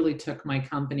never really took my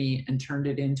company and turned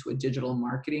it into a digital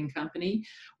marketing company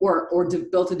or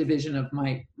built a division of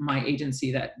my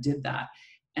agency that did that.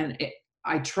 And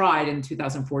I tried in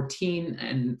 2014,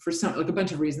 and for some, like a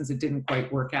bunch of reasons, it didn't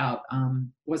quite work out.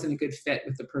 Wasn't a good fit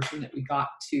with the person that we got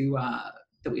to,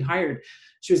 that we hired.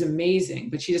 She was amazing,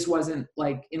 but she just wasn't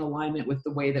like in alignment with the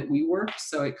way that we work.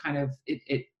 So it kind of,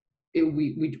 it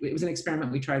was an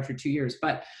experiment we tried for 2 years.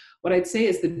 But what I'd say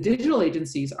is the digital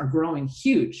agencies are growing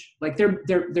huge. Like they're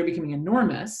becoming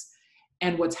enormous.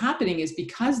 And what's happening is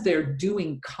because they're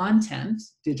doing content,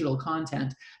 digital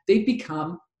content, they've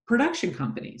become production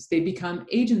companies, they become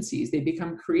agencies, they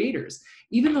become creators.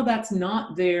 Even though that's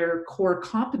not their core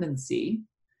competency,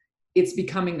 it's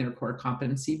becoming their core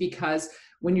competency, because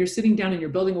when you're sitting down and you're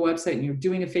building a website and you're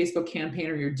doing a Facebook campaign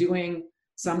or you're doing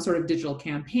some sort of digital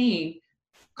campaign,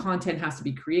 content has to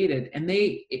be created. And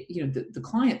they, you know, the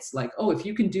client's like, oh, if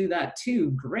you can do that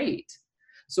too, great.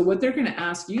 So what they're going to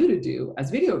ask you to do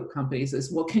as video companies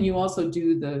is, well, can you also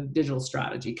do the digital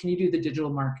strategy? Can you do the digital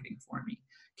marketing for me?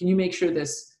 Can you make sure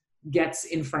this gets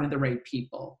in front of the right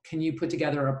people? Can you put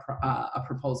together a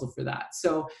proposal for that?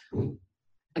 So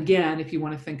again, if you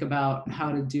want to think about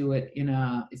how to do it in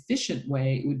an efficient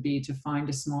way, it would be to find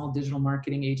a small digital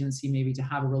marketing agency, maybe to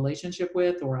have a relationship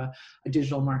with, or a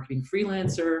digital marketing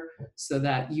freelancer, so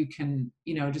that you can,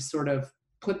 you know, just sort of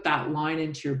put that line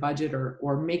into your budget,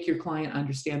 or make your client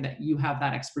understand that you have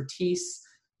that expertise,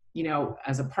 you know,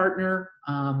 as a partner.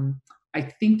 I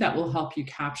think that will help you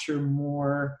capture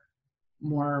more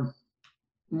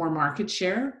market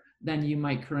share than you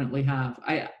might currently have.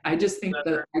 I just think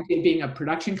that being a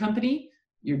production company,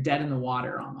 you're dead in the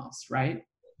water almost, right?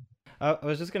 I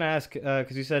was just going to ask,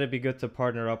 because you said it'd be good to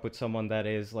partner up with someone that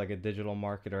is like a digital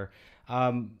marketer.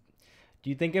 Do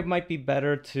you think it might be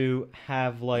better to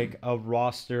have like a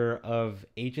roster of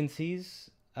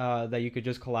agencies that you could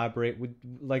just collaborate with?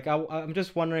 Like, I'm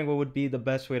just wondering what would be the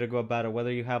best way to go about it,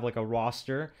 whether you have like a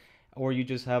roster or you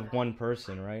just have one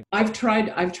person, right? I've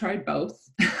tried both.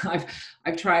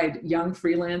 I've tried young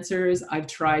freelancers. I've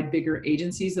tried bigger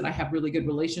agencies that I have really good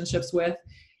relationships with.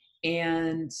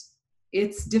 And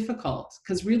it's difficult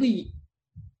because really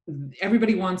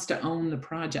everybody wants to own the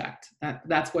project.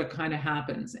 That's what kind of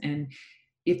happens. And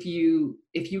if you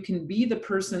can be the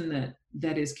person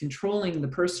that is controlling the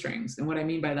purse strings, and what I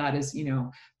mean by that is, you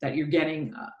know, that you're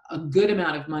getting a good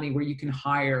amount of money where you can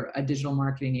hire a digital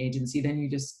marketing agency, then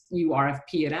you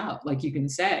RFP it out. Like you can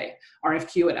say,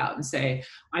 RFQ it out and say,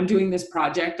 I'm doing this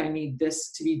project. I need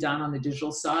this to be done on the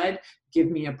digital side. Give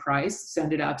me a price,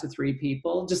 send it out to 3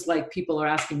 people. Just like people are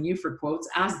asking you for quotes,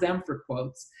 ask them for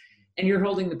quotes. And you're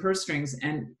holding the purse strings.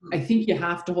 And I think you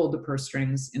have to hold the purse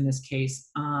strings in this case,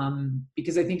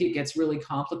 because I think it gets really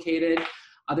complicated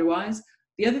otherwise.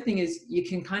 The other thing is you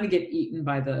can kind of get eaten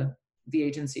by the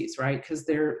agencies, right? Because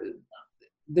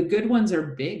the good ones are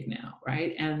big now,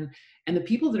 right? And the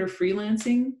people that are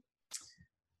freelancing,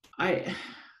 I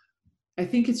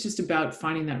think it's just about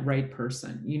finding that right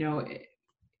person. You know,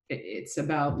 it's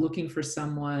about looking for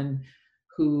someone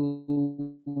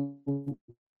who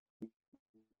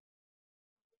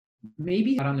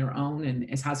maybe on their own and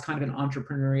has kind of an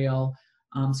entrepreneurial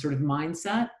sort of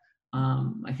mindset.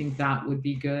 I think that would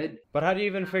be good. But how do you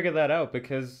even figure that out?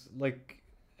 Because like,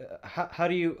 how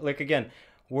do you, like, again,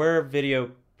 we're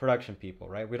video production people,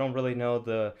 right? We don't really know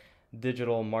the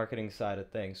digital marketing side of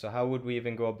things. So how would we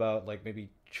even go about like maybe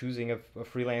choosing a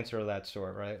freelancer of that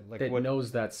sort, right? Like that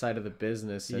knows that side of the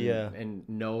business and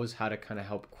knows how to kind of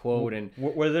help quote. And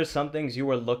were there some things you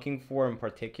were looking for in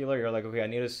particular? You're like, okay, I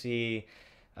need to see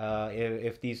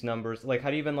if these numbers, like, how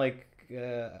do you even like,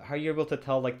 how are you able to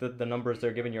tell like the numbers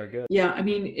they're giving you are good? Yeah, I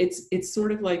mean, it's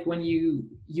sort of like when you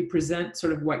present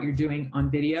sort of what you're doing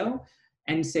on video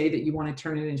and say that you want to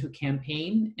turn it into a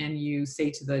campaign, and you say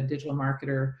to the digital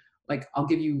marketer, like, I'll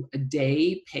give you a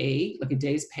day pay, like a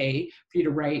day's pay for you to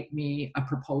write me a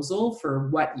proposal for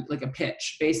what, like a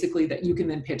pitch, basically, that you can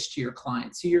then pitch to your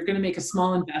client. So you're going to make a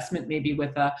small investment, maybe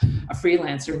with a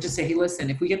freelancer, and just say, hey, listen,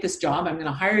 if we get this job, I'm going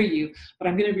to hire you, but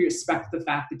I'm going to respect the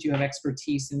fact that you have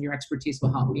expertise, and your expertise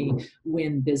will help me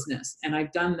win business. And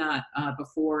I've done that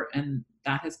before, and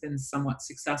that has been somewhat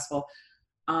successful.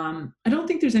 I don't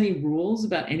think there's any rules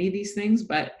about any of these things,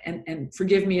 but, and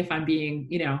forgive me if I'm being,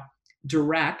 you know,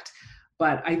 direct,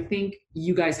 but I think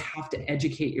you guys have to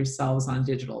educate yourselves on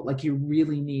digital. Like you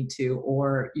really need to,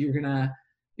 or you're gonna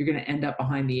you're going to end up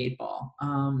behind the eight ball.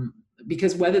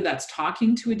 Because whether that's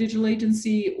talking to a digital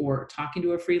agency or talking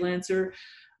to a freelancer,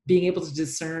 being able to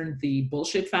discern the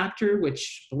bullshit factor,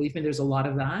 which, believe me, there's a lot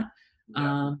of that.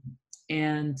 Yeah.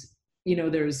 And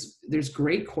there's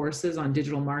great courses on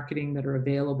digital marketing that are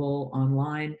available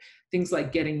online. Things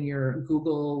like getting your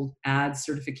Google Ads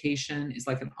certification is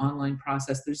like an online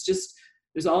process.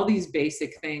 There's all these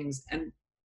basic things, and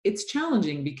it's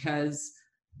challenging because,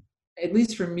 at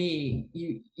least for me,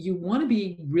 you want to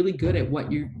be really good at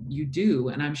what you do.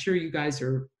 And I'm sure you guys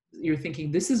you're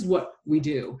thinking, this is what we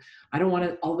do. I don't want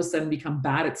to all of a sudden become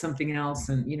bad at something else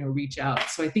and, reach out.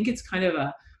 So I think it's kind of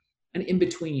an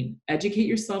in-between. Educate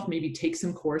yourself, maybe take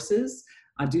some courses,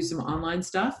 do some online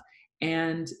stuff,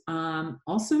 and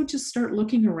also just start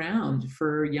looking around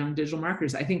for young digital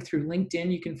marketers. I think through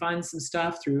LinkedIn, you can find some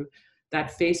stuff, through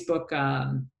that Facebook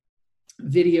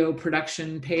video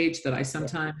production page that I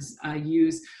sometimes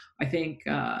use. I think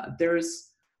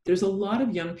there's a lot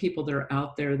of young people that are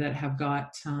out there that have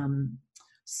got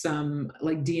some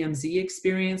like DMZ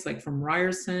experience, like from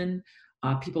Ryerson,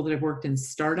 people that have worked in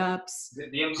startups.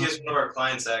 DMZ is one of our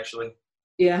clients, actually.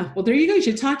 Yeah, well, there you go. You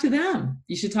should talk to them.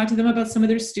 You should talk to them about some of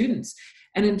their students.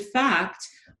 And in fact,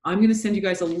 I'm going to send you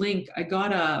guys a link. I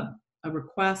got a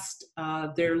request.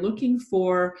 They're looking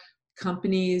for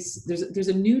companies. There's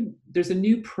a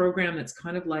new program that's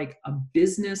kind of like a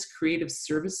business creative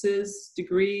services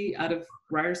degree out of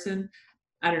Ryerson.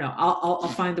 I don't know. I'll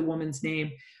find the woman's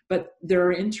name, but there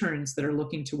are interns that are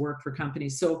looking to work for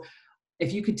companies. So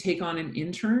if you could take on an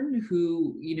intern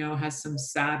who has some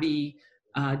savvy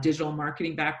digital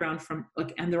marketing background from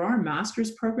and there are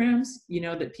master's programs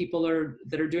that people are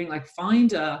doing, like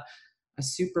find a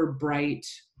super bright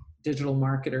digital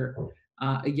marketer,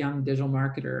 a young digital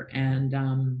marketer, and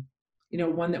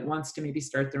one that wants to maybe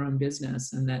start their own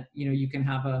business, and that you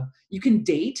can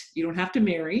date, you don't have to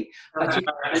marry, but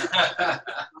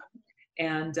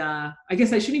and I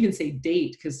guess I shouldn't even say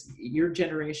date, because your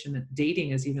generation,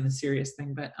 dating is even a serious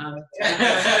thing, but I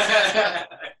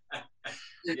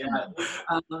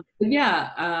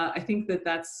think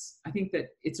that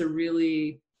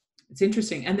it's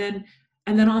interesting. And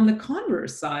then on the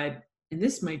converse side, and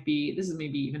this is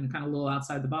maybe even kind of a little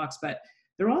outside the box, but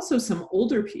there are also some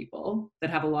older people that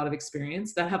have a lot of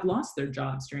experience that have lost their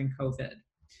jobs during COVID,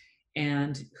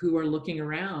 and who are looking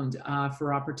around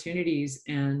for opportunities.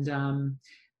 And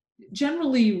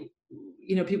generally,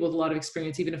 people with a lot of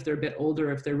experience, even if they're a bit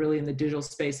older, if they're really in the digital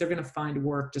space, they're going to find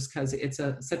work just because it's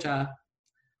such a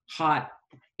hot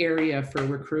area for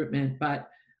recruitment. But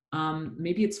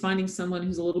maybe it's finding someone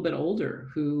who's a little bit older,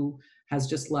 who has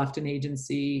just left an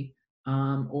agency,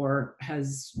 or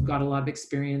has got a lot of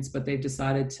experience, but they've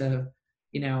decided to,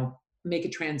 make a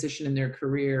transition in their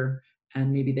career,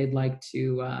 and maybe they'd like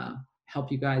to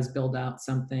help you guys build out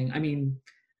something. I mean,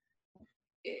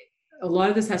 a lot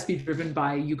of this has to be driven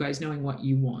by you guys knowing what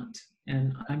you want,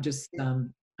 and I'm just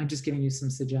giving you some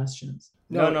suggestions.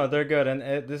 No, they're good,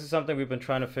 and this is something we've been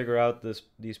trying to figure out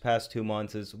these past 2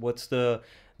 months, is what's the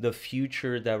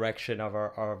future direction of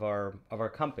our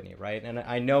company, right? And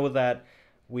I know that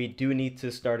we do need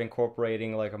to start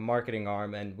incorporating like a marketing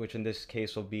arm, and which in this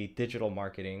case will be digital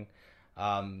marketing.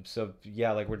 So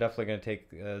yeah, like we're definitely going to take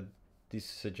these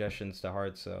suggestions to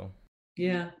heart. So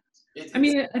yeah, I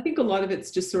mean, I think a lot of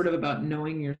it's just sort of about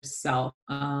knowing yourself,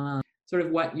 sort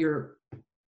of what you're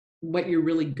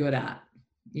really good at,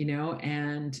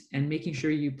 and making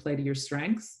sure you play to your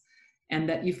strengths, and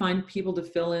that you find people to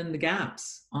fill in the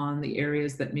gaps on the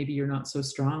areas that maybe you're not so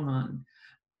strong on.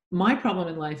 My problem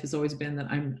in life has always been that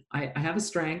I have a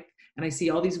strength, and I see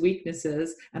all these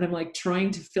weaknesses, and I'm like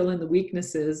trying to fill in the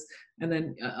weaknesses. And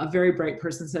then a very bright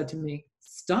person said to me,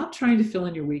 stop trying to fill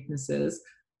in your weaknesses,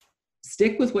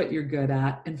 stick with what you're good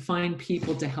at, and find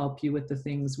people to help you with the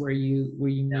things where you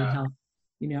need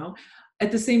help. At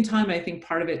the same time, I think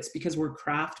part of it's because we're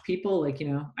craft people. Like,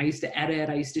 I used to edit,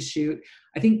 I used to shoot.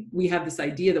 I think we have this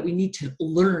idea that we need to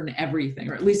learn everything,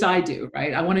 or at least I do,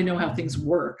 right? I want to know how things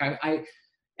work.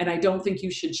 And I don't think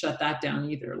you should shut that down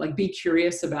either. Like, be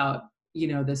curious about,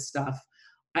 this stuff.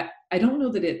 I don't know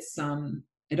that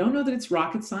it's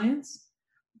rocket science,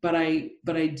 but I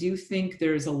do think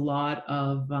there's a lot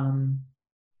of,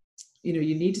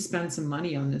 you need to spend some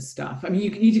money on this stuff. I mean,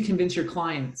 you need to convince your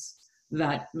clients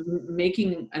that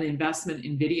making an investment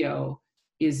in video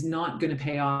is not going to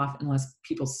pay off unless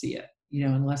people see it,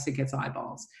 unless it gets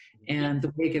eyeballs. And the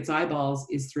way it gets eyeballs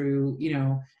is through,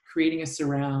 creating a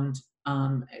surround,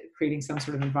 creating some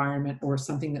sort of environment or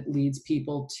something that leads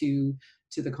people to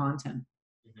the content.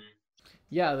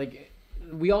 Yeah, like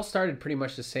we all started pretty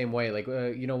much the same way. Like,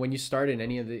 when you start in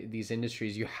any of these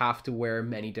industries, you have to wear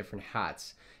many different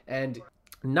hats. And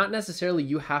not necessarily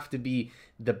you have to be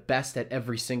the best at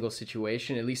every single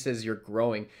situation, at least as you're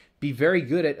growing. Be very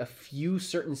good at a few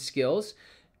certain skills,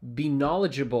 be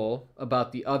knowledgeable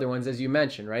about the other ones, as you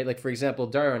mentioned, right? Like, for example,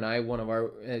 Dario and I, one of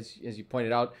our, as you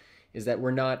pointed out, is that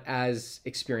we're not as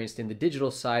experienced in the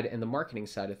digital side and the marketing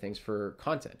side of things for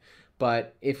content.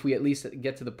 But if we at least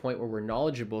get to the point where we're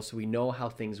knowledgeable, so we know how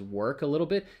things work a little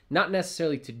bit, not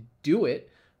necessarily to do it,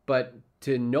 but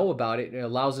to know about it, it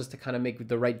allows us to kind of make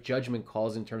the right judgment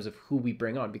calls in terms of who we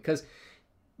bring on. Because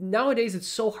nowadays it's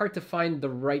so hard to find the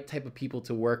right type of people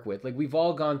to work with. Like, we've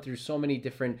all gone through so many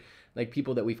different like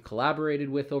people that we've collaborated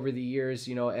with over the years,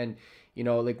 and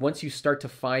like once you start to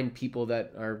find people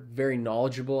that are very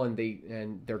knowledgeable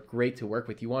and they're great to work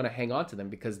with, you want to hang on to them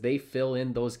because they fill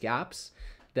in those gaps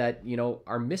that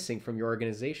are missing from your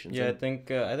organization. Yeah, I think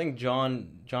John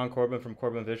Corbin from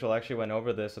Corbin Visual actually went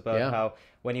over this about how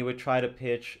when he would try to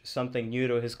pitch something new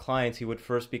to his clients, he would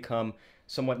first become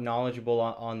somewhat knowledgeable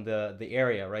on the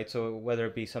area, right? So whether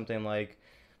it be something like,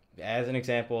 as an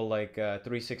example, like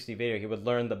 360 video, he would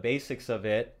learn the basics of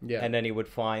it, and then he would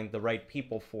find the right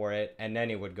people for it, and then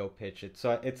he would go pitch it.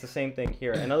 So it's the same thing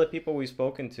here. And other people we've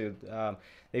spoken to,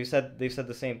 they've said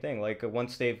the same thing. Like,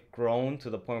 once they've grown to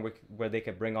the point where they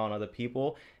could bring on other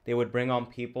people, they would bring on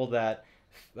people that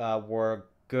were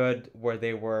good where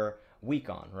they were weak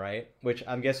on, right? Which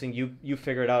I'm guessing you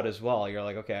figured out as well. You're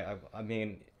like, okay, I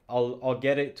mean, I'll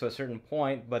get it to a certain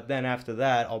point, but then after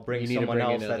that, I'll bring someone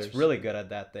else that's really good at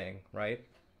that thing, right?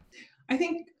 I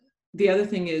think the other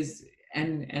thing is,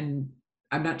 and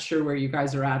I'm not sure where you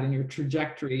guys are at in your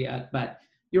trajectory yet, but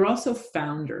you're also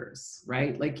founders,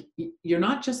 right? Like, you're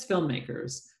not just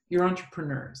filmmakers, you're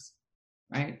entrepreneurs,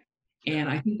 right? And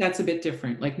I think that's a bit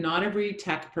different. Like, not every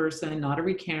tech person, not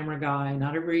every camera guy,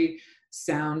 not every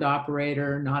sound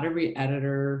operator, not every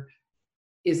editor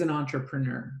is an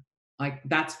entrepreneur. Like,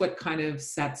 that's what kind of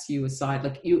sets you aside.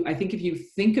 Like, I think if you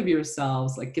think of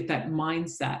yourselves, like, get that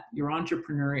mindset, you're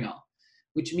entrepreneurial,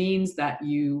 which means that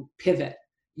you pivot.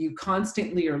 You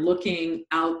constantly are looking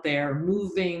out there,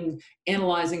 moving,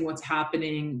 analyzing what's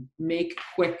happening, make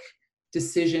quick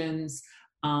decisions,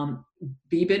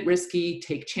 be a bit risky,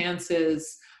 take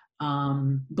chances,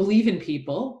 believe in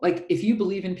people. Like, if you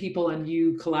believe in people and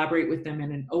you collaborate with them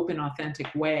in an open,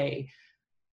 authentic way,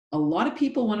 a lot of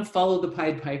people want to follow the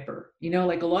Pied Piper.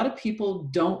 Like, a lot of people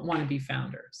don't want to be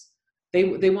founders.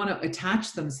 They want to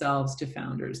attach themselves to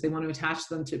founders. They want to attach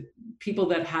them to people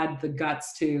that had the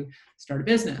guts to start a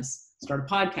business, start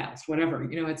a podcast, whatever.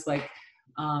 It's like,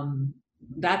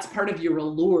 that's part of your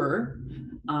allure,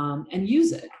 and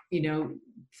use it.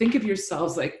 Think of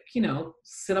yourselves like,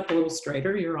 sit up a little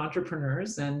straighter. You're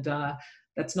entrepreneurs, and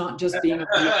that's not just being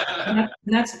and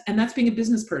that's being a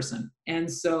business person. And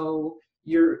so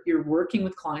you're working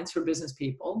with clients who are business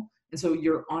people. And so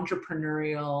your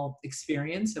entrepreneurial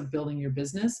experience of building your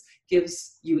business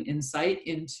gives you insight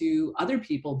into other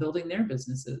people building their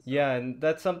businesses. Yeah, and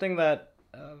that's something that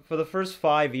for the first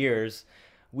 5 years,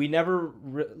 we never,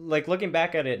 like, looking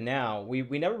back at it now, we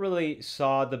never really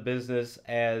saw the business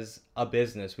as a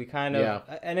business. We kind of,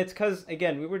 and it's because,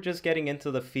 again, we were just getting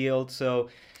into the field, so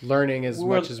learning as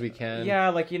much as we can. Yeah,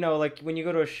 like, like when you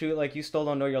go to a shoot, like, you still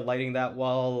don't know your lighting that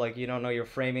well, like, you don't know your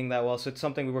framing that well, so it's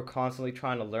something we were constantly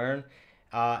trying to learn.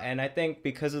 And I think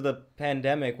because of the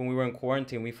pandemic, when we were in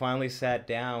quarantine, we finally sat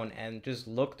down and just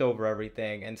looked over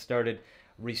everything and started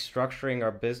restructuring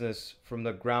our business from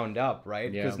the ground up,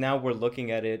 right? Because now we're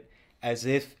looking at it as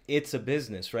if it's a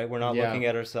business, right? We're not looking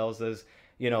at ourselves as,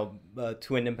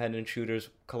 two independent shooters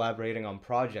collaborating on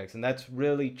projects. And that's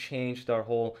really changed our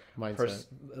whole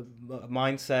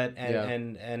mindset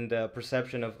and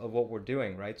perception of what we're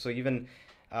doing, right? So even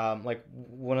like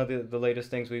one of the latest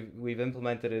things we've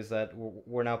implemented is that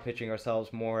we're now pitching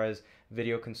ourselves more as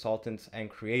video consultants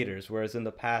and creators, whereas in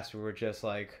the past we were just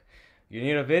like, you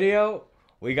need a video?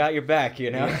 We got your back,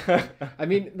 I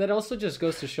mean, that also just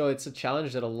goes to show it's a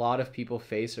challenge that a lot of people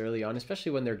face early on,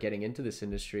 especially when they're getting into this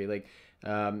industry. Like,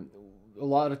 a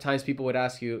lot of times people would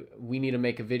ask you, we need to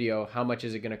make a video. How much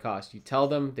is it going to cost? You tell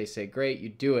them, they say, great, you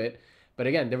do it. But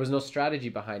again, there was no strategy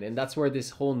behind it. And that's where this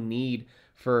whole need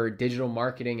for digital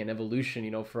marketing and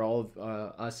evolution, for all of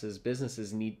us as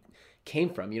businesses came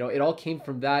from. It all came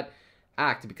from that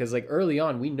act, because like early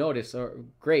on we noticed,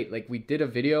 great, like we did a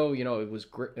video, it was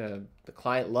great, the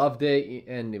client loved it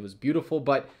and it was beautiful,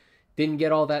 but didn't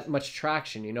get all that much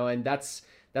traction, and that's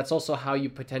also how you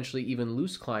potentially even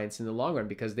lose clients in the long run,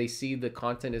 because they see the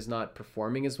content is not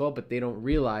performing as well, but they don't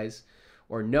realize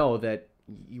or know that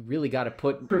you really got to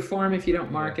perform if you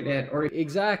don't market it or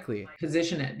exactly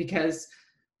position it, because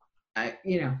it's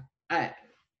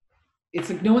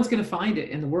like no one's going to find it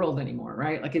in the world anymore,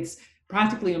 right? Like it's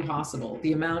practically impossible,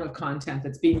 the amount of content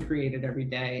that's being created every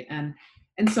day. And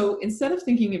so instead of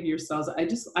thinking of yourselves, I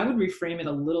would reframe it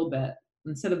a little bit.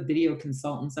 Instead of video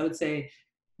consultants, I would say,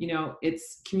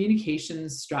 it's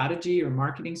communications strategy or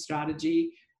marketing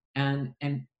strategy, and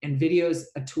video is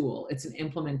a tool. It's an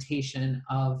implementation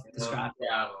of the strategy.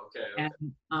 Wow, okay.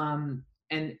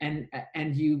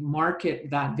 And you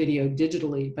market that video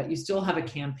digitally, but you still have a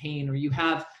campaign, or you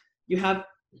have, and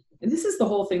this is the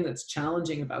whole thing that's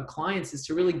challenging about clients, is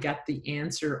to really get the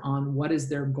answer on what is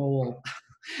their goal.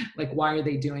 Like, why are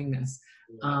they doing this?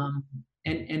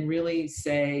 And really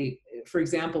say, for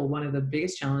example, one of the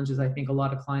biggest challenges I think a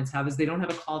lot of clients have is they don't have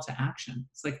a call to action.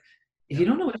 It's like, if you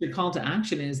don't know what your call to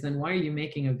action is, then why are you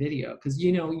making a video? Because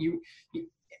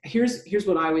here's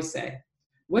what I always say.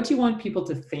 What do you want people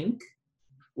to think?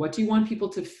 What do you want people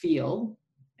to feel?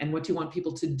 And what do you want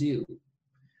people to do?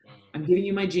 I'm giving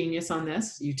you my genius on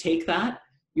this. You take that,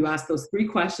 you ask those 3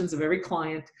 questions of every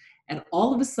client, and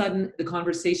all of a sudden the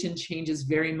conversation changes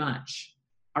very much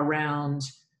around,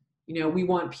 we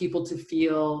want people to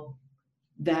feel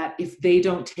that if they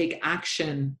don't take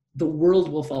action, the world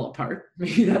will fall apart.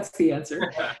 Maybe that's the answer.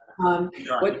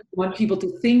 What we want people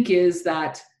to think is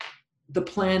that the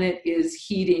planet is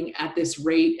heating at this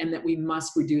rate and that we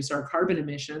must reduce our carbon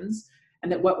emissions.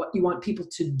 And that what you want people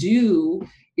to do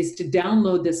is to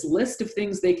download this list of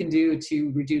things they can do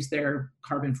to reduce their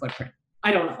carbon footprint.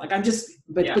 I don't know. Like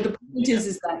but the point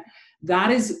is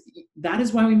that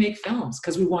is why we make films,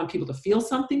 because we want people to feel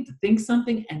something, to think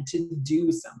something, and to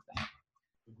do something.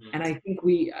 Mm-hmm. And I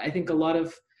think a lot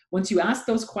of, once you ask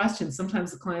those questions,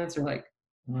 sometimes the clients are like,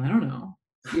 well, I don't know.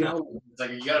 It's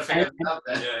like, you gotta figure it out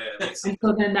then. And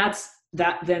so then that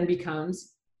then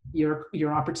becomes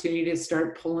your opportunity to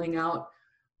start pulling out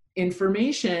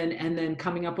information and then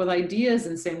coming up with ideas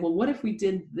and saying, well, what if we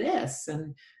did this?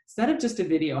 And instead of just a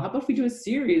video, how about if we do a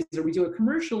series, or we do a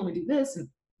commercial and we do this and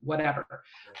whatever.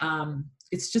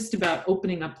 It's just about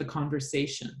opening up the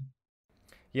conversation.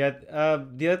 Yeah.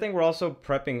 The other thing we're also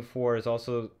prepping for is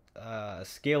also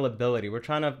scalability. We're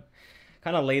trying to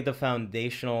kind of lay the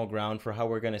foundational ground for how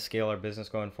we're going to scale our business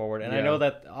going forward. And I know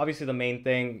that obviously the main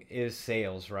thing is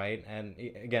sales, right? And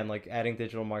again, like adding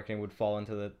digital marketing would fall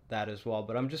into that as well.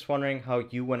 But I'm just wondering how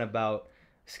you went about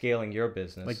scaling your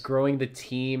business. Like growing the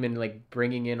team and like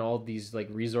bringing in all these like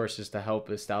resources to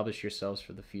help establish yourselves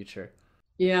for the future.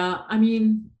 Yeah. I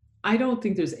mean, I don't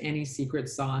think there's any secret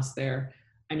sauce there.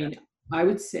 I mean, I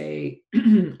would say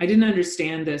I didn't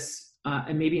understand this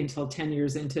and maybe until 10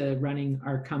 years into running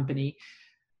our company,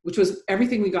 which was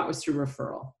everything we got was through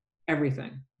referral,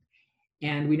 everything.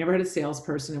 And we never had a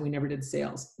salesperson and we never did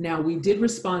sales. Now, we did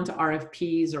respond to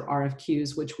RFPs or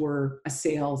RFQs, which were a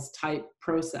sales type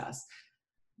process.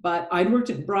 But I'd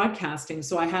worked in broadcasting,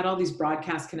 so I had all these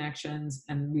broadcast connections,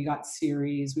 and we got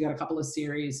a couple of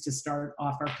series to start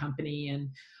off our company. And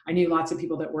I knew lots of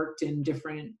people that worked in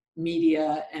different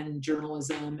media and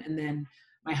journalism. And then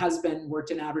my husband worked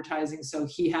in advertising, so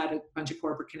he had a bunch of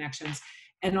corporate connections.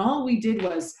 And all we did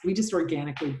was we just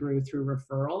organically grew through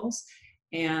referrals.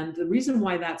 And the reason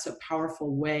why that's a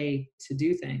powerful way to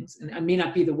do things, and it may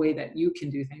not be the way that you can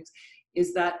do things,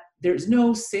 is that there's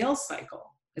no sales cycle.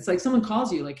 It's like someone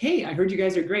calls you like, hey, I heard you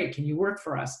guys are great. Can you work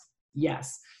for us?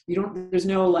 Yes. There's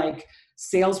no like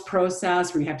sales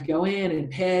process where you have to go in and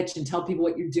pitch and tell people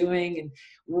what you're doing. And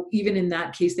even in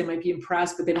that case, they might be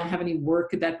impressed, but they don't have any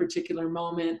work at that particular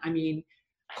moment. I mean,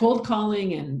 cold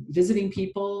calling and visiting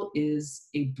people is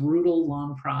a brutal,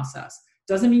 long process.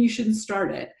 Doesn't mean you shouldn't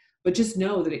start it, but just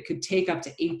know that it could take up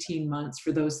to 18 months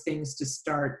for those things to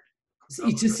start,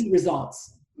 to see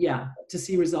results. Yeah, to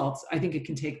see results. I think it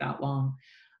can take that long.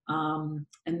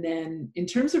 And then in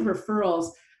terms of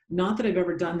referrals, not that I've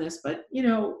ever done this, but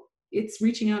it's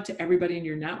reaching out to everybody in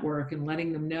your network and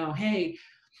letting them know, hey,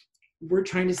 we're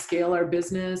trying to scale our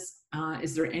business.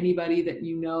 Is there anybody that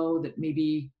that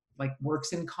maybe like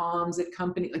works in comms at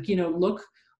company? Like,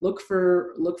 look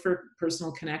for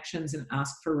personal connections and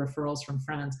ask for referrals from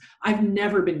friends. I've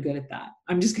never been good at that.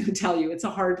 I'm just going to tell you, it's a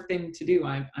hard thing to do.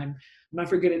 I'm not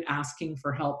very good at asking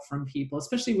for help from people,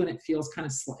 especially when it feels kind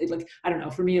of like, I don't know,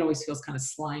 for me, it always feels kind of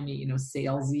slimy,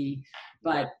 salesy,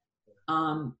 but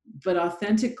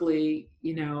authentically,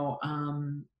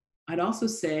 I'd also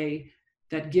say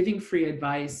that giving free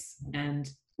advice and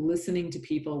listening to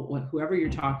people, whoever you're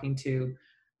talking to,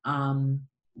 and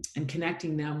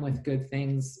connecting them with good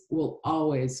things will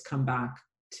always come back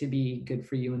to be good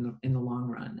for you in the long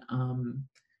run.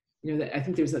 I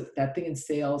think there's that thing in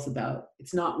sales about,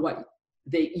 it's not what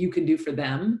you can do for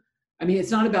them. I mean,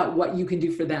 it's not about what you can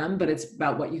do for them, but it's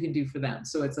about what you can do for them.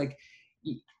 So it's like,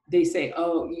 they say,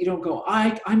 oh, you don't go,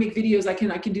 I make videos, I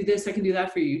can do this, I can do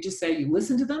that for you. You just say, you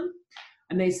listen to them,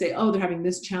 and they say, oh, they're having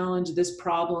this challenge, this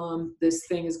problem, this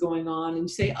thing is going on. And you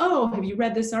say, oh, have you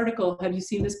read this article? Have you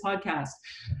seen this podcast?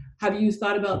 Have you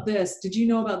thought about this? Did you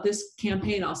know about this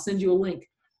campaign? I'll send you a link.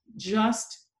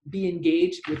 Just be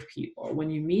engaged with people when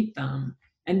you meet them,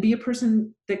 and be a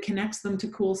person that connects them to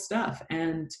cool stuff.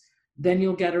 And then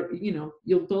you'll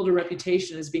you'll build a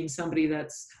reputation as being somebody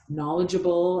that's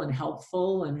knowledgeable and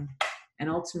helpful, and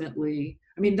ultimately,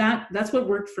 I mean, that's what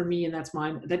worked for me, and that's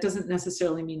mine. That doesn't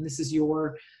necessarily mean this is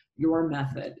your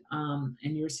method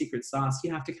and your secret sauce.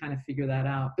 You have to kind of figure that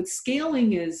out. But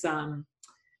scaling is,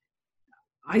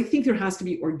 I think there has to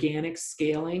be organic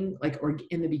scaling,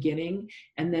 in the beginning.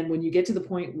 And then when you get to the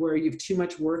point where you have too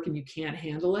much work and you can't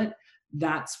handle it,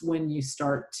 that's when you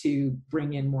start to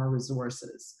bring in more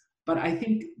resources. But I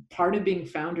think part of being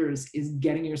founders is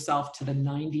getting yourself to the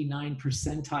 99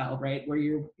 percentile, right? Where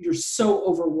you're so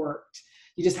overworked,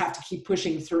 you just have to keep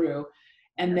pushing through.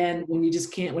 And then when you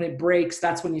just can't, when it breaks,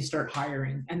 that's when you start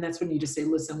hiring. And that's when you just say,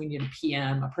 listen, we need a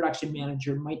PM, a production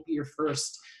manager might be your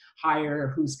first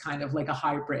hire, who's kind of like a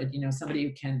hybrid, somebody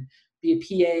who can be a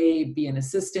PA, be an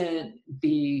assistant,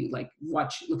 be like,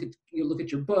 look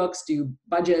at your books, do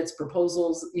budgets,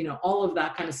 proposals, all of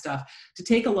that kind of stuff, to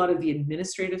take a lot of the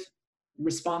administrative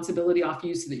responsibility off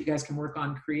you so that you guys can work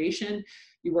on creation.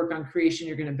 You work on creation,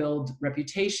 you're going to build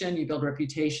reputation, you build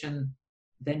reputation,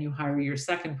 then you hire your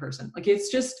second person. Like, it's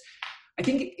just, I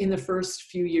think in the first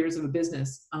few years of a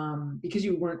business, because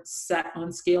you weren't set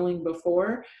on scaling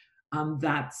before,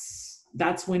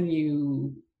 that's when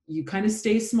you kind of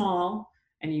stay small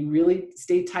and you really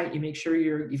stay tight. You make sure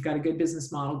you've got a good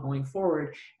business model going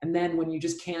forward. And then when you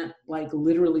just can't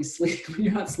literally sleep, when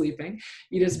you're not sleeping,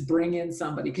 you just bring in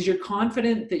somebody because you're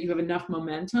confident that you have enough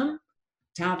momentum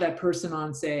to have that person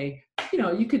on, say,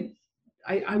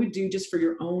 I would do, just for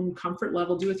your own comfort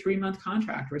level, do a 3-month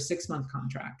contract or a 6-month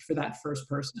contract for that first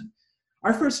person.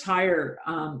 Our first hire,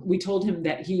 we told him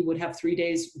that he would have 3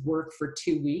 days work for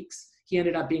 2 weeks. He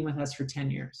ended up being with us for 10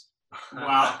 years.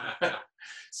 Wow.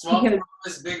 Small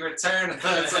promise, big return.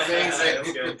 That's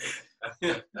amazing.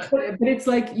 But it's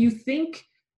like, you think,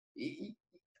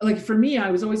 like, for me, I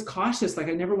was always cautious. Like,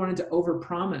 I never wanted to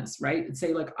overpromise, right? And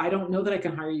say, like, I don't know that I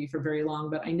can hire you for very long,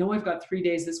 but I know I've got 3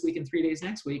 days this week and 3 days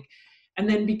next week. And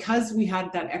then because we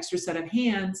had that extra set of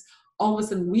hands, all of a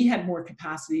sudden we had more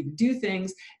capacity to do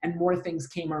things, and more things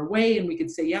came our way, and we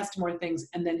could say yes to more things.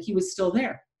 And then he was still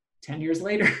there 10 years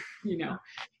later,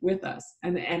 with us.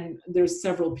 And there's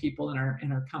several people in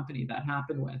our company that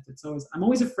happened with. I'm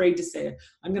always afraid to say,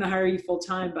 I'm going to hire you full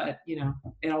time, but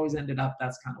it always ended up,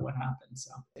 that's kind of what happened.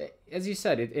 So as you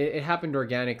said, it happened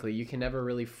organically. You can never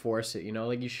really force it,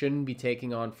 like, you shouldn't be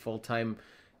taking on full-time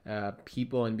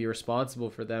people and be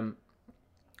responsible for them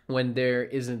when there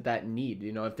isn't that need.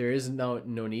 If there is no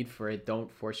need for it,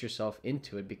 don't force yourself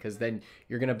into it, because then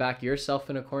you're going to back yourself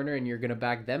in a corner and you're going to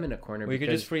back them in a corner. Well, you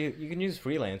can use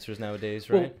freelancers nowadays,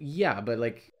 right? Well, yeah, but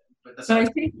I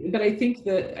think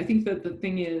that the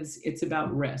thing is, it's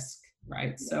about risk,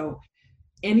 right? So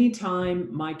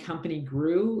anytime my company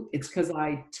grew, it's because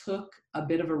I took a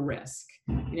bit of a risk.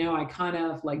 I kind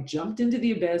of jumped into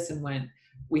the abyss and went.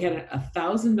 We had a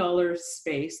 $1,000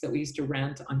 space that we used to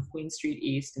rent on Queen Street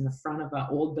East in the front of an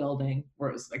old building where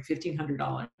it was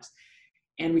 $1,500.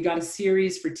 And we got a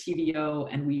series for TVO,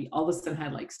 and we all of a sudden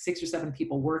had 6 or 7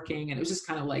 people working, and it was just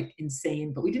kind of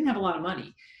insane, but we didn't have a lot of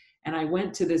money. And I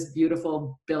went to this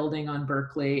beautiful building on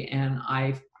Berkeley, and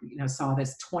I saw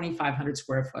this 2,500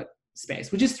 square foot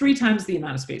space, which is 3 times the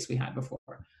amount of space we had before.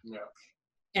 Yeah.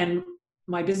 And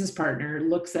my business partner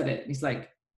looks at it and he's like,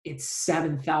 it's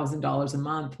 $7,000 a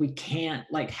month. We can't,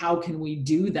 how can we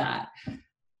do that?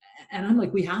 And I'm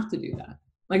like, we have to do that.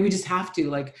 We just have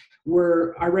to,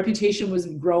 our reputation was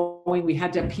growing. We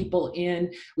had to have people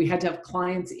in, we had to have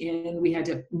clients in, we had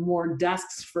to have more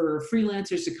desks for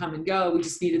freelancers to come and go. We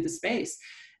just needed the space.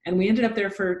 And we ended up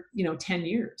there for, 10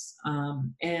 years.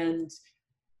 And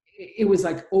it was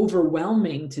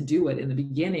overwhelming to do it in the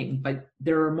beginning, but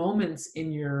there are moments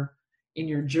in your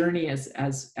journey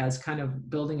as kind of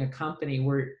building a company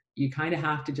where you kind of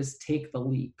have to just take the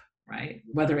leap, right?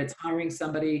 Whether it's hiring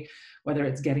somebody, whether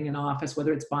it's getting an office,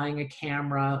 whether it's buying a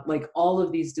camera, all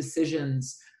of these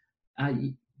decisions,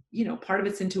 part of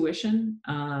it's intuition,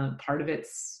 part of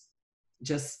it's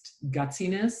just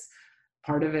gutsiness,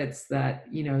 part of it's that,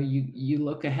 you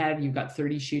look ahead, you've got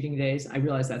 30 shooting days. I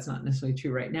realize that's not necessarily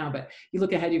true right now, but you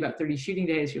look ahead, you've got 30 shooting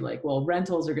days. You're like, well,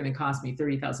 rentals are going to cost me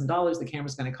 $30,000. The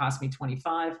camera's going to cost me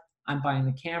 $25,000. I'm buying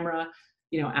the camera.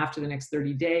 after the next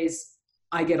 30 days,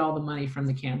 I get all the money from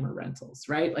the camera rentals,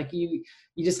 right? Like you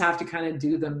just have to kind of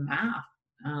do the math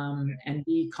and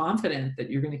be confident that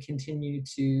you're going to continue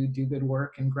to do good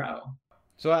work and grow.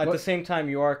 So at the same time,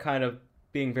 you are kind of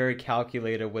being very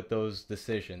calculated with those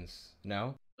decisions,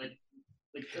 no?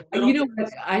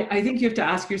 I think you have to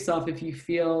ask yourself if you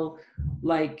feel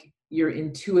like you're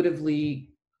intuitively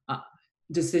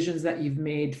decisions that you've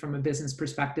made from a business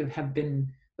perspective have been,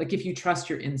 like, if you trust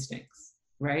your instincts,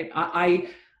 right?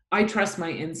 I trust my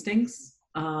instincts,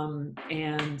 and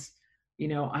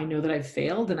I know that I've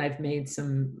failed and I've made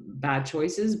some bad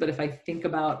choices, but if I think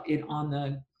about it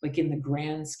in the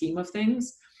grand scheme of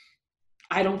things,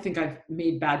 I don't think I've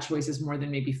made bad choices more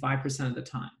than maybe 5% of the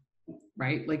time,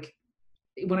 right? Like,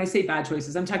 when I say bad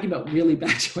choices, I'm talking about really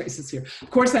bad choices here. Of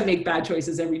course, I make bad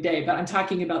choices every day, but I'm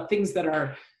talking about things that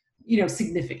are,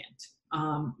 significant.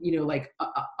 Like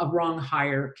a wrong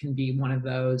hire can be one of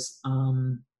those.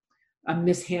 A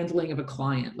mishandling of a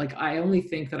client. Like, I only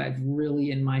think that I've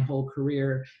really, in my whole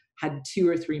career, had 2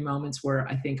 or 3 moments where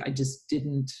I think I just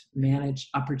didn't manage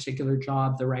a particular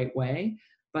job the right way.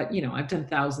 But, I've done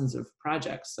thousands of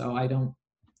projects, so I don't,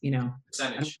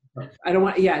 percentage. I don't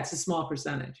want, it's a small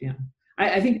percentage. Yeah.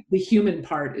 I think the human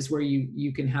part is where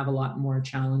you can have a lot more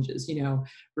challenges,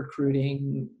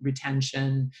 recruiting,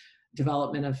 retention,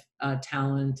 development of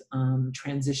talent,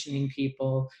 transitioning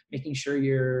people, making sure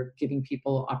you're giving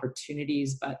people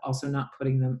opportunities, but also not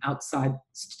putting them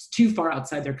too far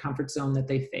outside their comfort zone that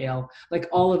they fail. Like,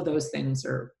 all of those things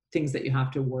are things that you have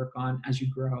to work on as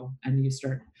you grow and you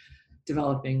start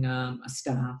developing a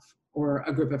staff or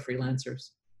a group of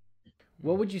freelancers.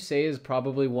 What would you say is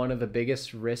probably one of the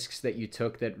biggest risks that you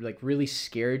took that like really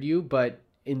scared you, but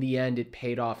in the end it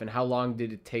paid off? And how long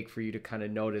did it take for you to kind of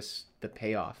notice the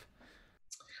payoff?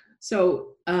 So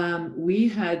we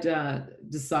had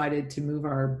decided to move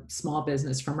our small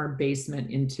business from our basement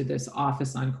into this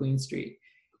office on Queen Street.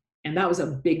 And that was a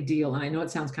big deal. And I know it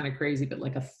sounds kind of crazy, but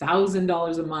like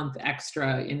 $1,000 a month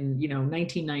extra in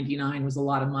 1999 was a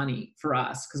lot of money for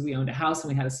us, because we owned a house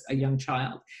and we had a young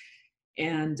child.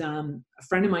 And a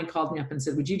friend of mine called me up and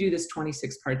said, would you do this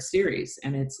 26-part series?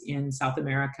 And it's in South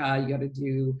America. You got to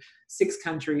do 6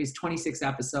 countries, 26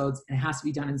 episodes, and it has to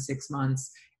be done in 6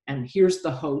 months. And here's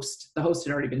the host. The host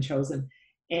had already been chosen.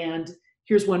 And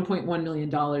here's $1.1 million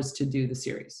to do the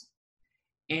series.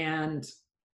 And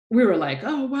we were like,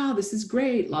 oh, wow, this is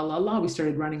great. La, la, la. We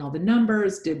started running all the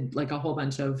numbers, did like a whole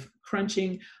bunch of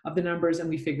crunching of the numbers. And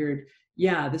we figured,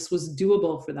 yeah, this was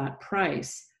doable for that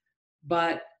price.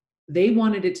 But they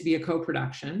wanted it to be a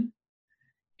co-production.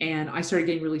 And I started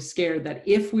getting really scared that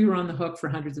if we were on the hook for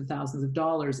hundreds of thousands of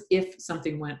dollars, if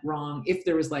something went wrong, if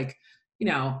there was like,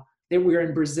 we were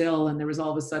in Brazil and there was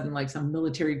all of a sudden like some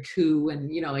military coup and,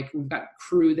 like we've got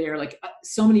crew there, like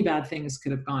so many bad things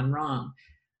could have gone wrong,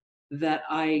 that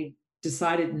I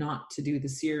decided not to do the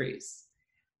series.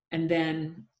 And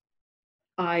then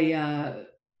I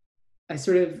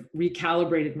sort of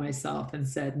recalibrated myself and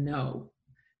said, no,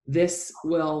 this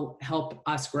will help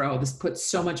us grow. This puts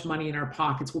so much money in our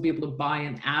pockets. We'll be able to buy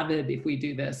an Avid if we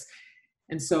do this.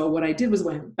 And so what I did was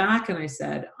went back and I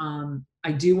said,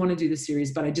 I do want to do the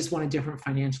series, but I just want a different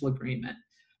financial agreement.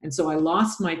 And so I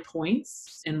lost my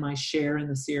points and my share in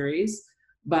the series,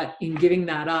 but in giving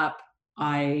that up,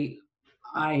 it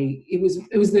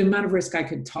was the amount of risk I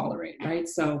could tolerate, right?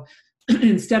 So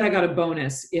instead I got a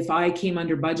bonus. If I came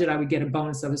under budget, I would get a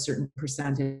bonus of a certain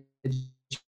percentage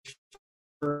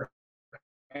for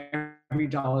every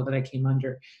dollar that I came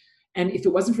under. And if it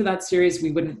wasn't for that series,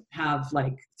 we wouldn't have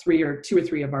like 2 or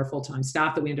 3 of our full-time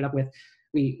staff that we ended up with.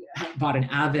 We bought an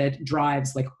Avid,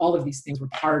 drives, like all of these things were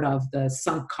part of the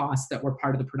sunk costs that were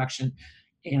part of the production.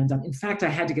 And in fact, I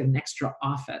had to get an extra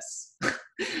office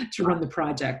to run the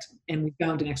project, and we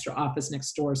found an extra office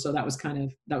next door. So that was kind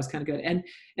of good. And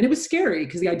it was scary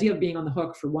because the idea of being on the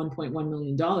hook for $1.1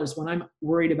 million when I'm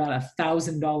worried about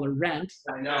 $1,000 rent.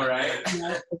 I know, right?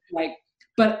 Like,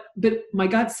 but my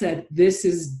gut said,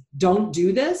 don't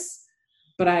do this.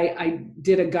 But I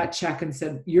did a gut check and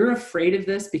said, you're afraid of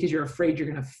this because you're afraid you're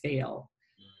going to fail.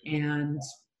 And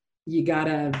you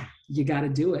gotta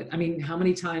do it. I mean, how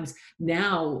many times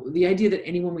now the idea that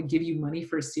anyone would give you money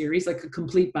for a series, like a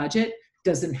complete budget,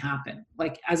 doesn't happen.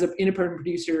 Like as an independent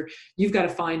producer, you've got to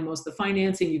find most of the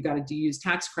financing, you've got to use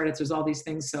tax credits, there's all these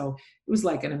things. So it was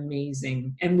like an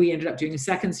amazing, and we ended up doing a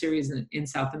second series in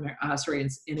South America,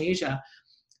 in Asia.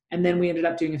 And then we ended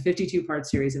up doing a 52-part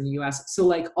series in the US. So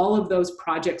like all of those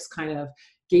projects kind of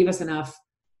gave us enough,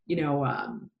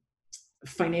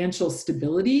 financial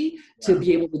stability to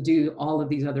be able to do all of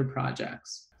these other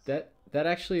projects. That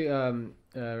actually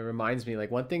reminds me,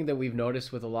 like one thing that we've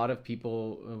noticed with a lot of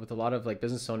people, with a lot of like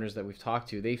business owners that we've talked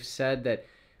to, they've said that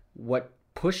what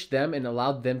pushed them and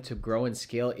allowed them to grow and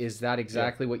scale is that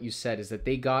exactly what you said, is that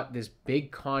they got this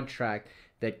big contract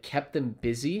that kept them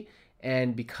busy.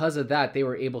 And because of that, they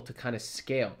were able to kind of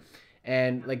scale.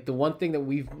 And like the one thing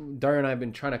that Dario and I have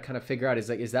been trying to kind of figure out is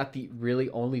like, is that the really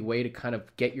only way to kind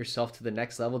of get yourself to the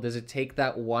next level? Does it take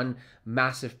that one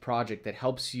massive project that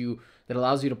helps you, that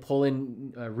allows you to pull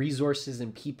in resources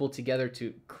and people together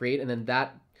to create, and then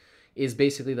that is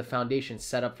basically the foundation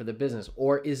set up for the business?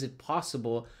 Or is it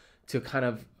possible to kind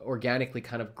of organically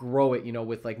kind of grow it, you know,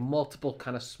 with like multiple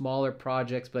kind of smaller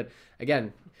projects? But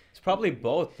again, it's probably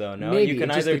both though. No, maybe, you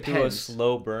can it just either do a depends.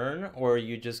 slow burn, or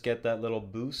you just get that little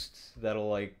boost that'll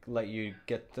like let you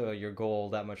get to your goal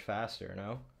that much faster.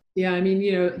 No. Yeah, I mean,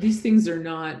 you know, these things are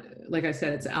not, like I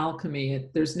said, it's alchemy.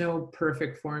 There's no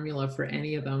perfect formula for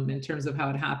any of them in terms of how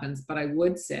it happens. But I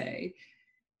would say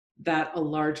that a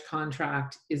large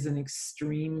contract is an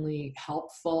extremely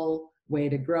helpful way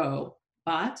to grow.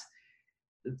 But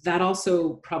that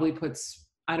also probably puts,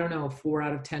 I don't know, 4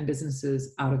 out of 10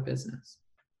 businesses out of business,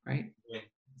 right? Yeah.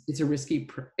 It's a risky,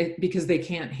 because they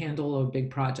can't handle a big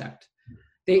project.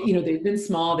 They, you know, they've been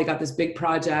small, they got this big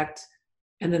project,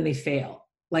 and then they fail.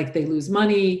 Like they lose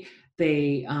money,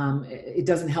 it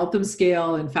doesn't help them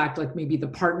scale. In fact, like maybe the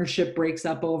partnership breaks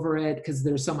up over it because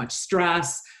there's so much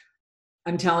stress.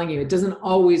 I'm telling you, it doesn't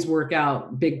always work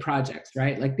out, big projects,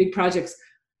 right? Like big projects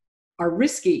are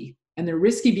risky, and they're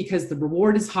risky because the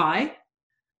reward is high,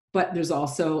 but there's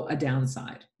also a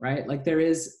downside, right? Like there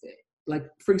is, like,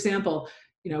 for example,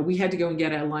 you know, we had to go and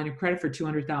get a line of credit for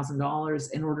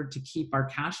 $200,000 in order to keep our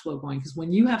cash flow going. Because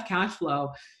when you have cash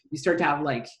flow, you start to have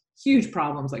like huge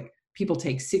problems. Like people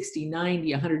take 60,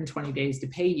 90, 120 days to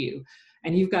pay you,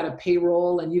 and you've got a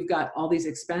payroll and you've got all these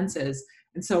expenses.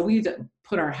 And so we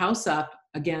put our house up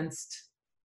against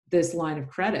this line of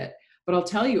credit. But I'll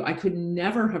tell you, I could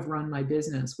never have run my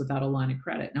business without a line of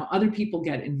credit. Now, other people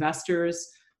get investors,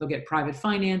 they'll get private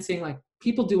financing, like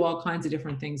people do all kinds of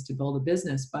different things to build a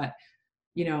business. But,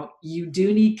 you know, you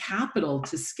do need capital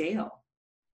to scale.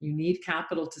 You need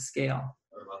capital to scale.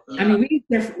 I mean,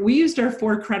 we used our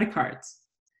 4 credit cards.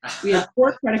 We had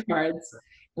 4 credit cards.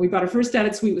 We bought our first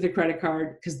edit suite with a credit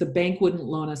card because the bank wouldn't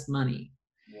loan us money.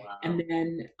 Wow. And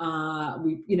then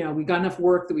we got enough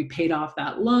work that we paid off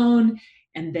that loan.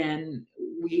 And then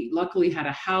we luckily had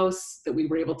a house that we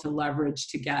were able to leverage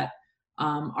to get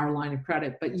our line of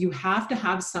credit. But you have to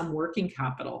have some working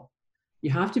capital. You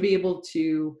have to be able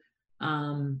to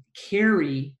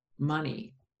carry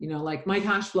money. You know, like my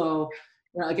cash flow,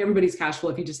 like everybody's cash flow.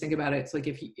 If you just think about it, it's like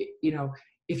if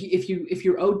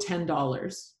you're owed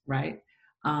 $10, right?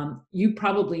 You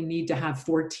probably need to have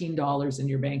 $14 in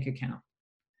your bank account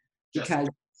because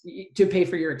to pay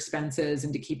for your expenses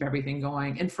and to keep everything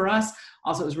going. And for us,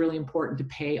 also, it was really important to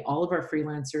pay all of our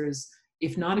freelancers,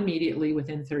 if not immediately,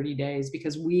 within 30 days,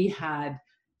 because we had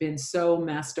been so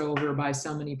messed over by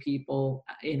so many people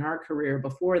in our career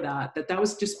before that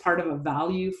was just part of a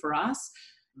value for us.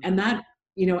 And that,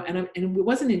 you know, and it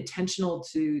wasn't intentional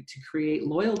to create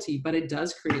loyalty, but it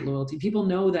does create loyalty. People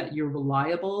know that you're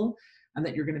reliable and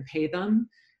that you're going to pay them.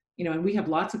 You know, and we have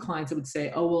lots of clients that would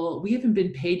say, oh, well, we haven't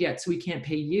been paid yet, so we can't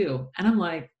pay you. And I'm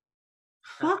like,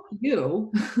 fuck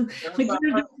you. Like,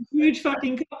 you're a huge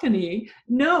fucking company.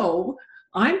 No,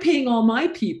 I'm paying all my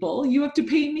people. You have to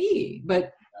pay me.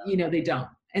 But, you know, they don't.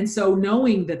 And so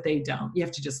knowing that they don't, you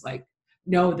have to just like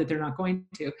know that they're not going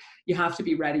to. You have to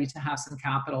be ready to have some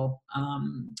capital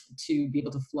to be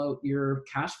able to float your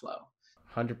cash flow.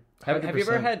 100%. Have you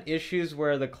ever had issues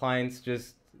where the clients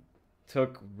just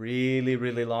took really,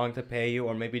 really long to pay you,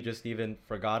 or maybe just even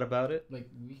forgot about it? Like,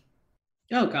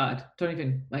 oh God, don't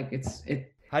even like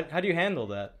How do you handle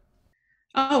that?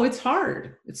 Oh, it's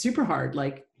hard. It's super hard.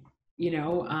 Like, you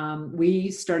know,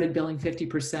 we started billing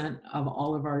 50% of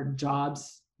all of our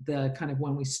jobs, the kind of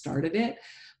when we started it.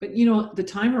 But, you know, the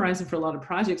time horizon for a lot of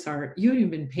projects are, you haven't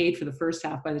even been paid for the first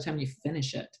half by the time you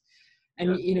finish it.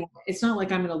 And, you know, it's not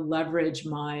like I'm going to leverage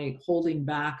my holding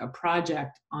back a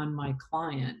project on my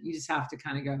client. You just have to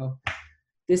kind of go,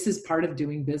 this is part of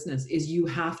doing business, is you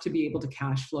have to be able to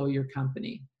cash flow your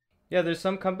company. Yeah, there's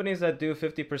some companies that do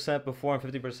 50% before and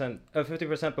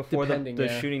 50% before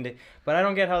the shooting day. But I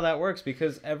don't get how that works,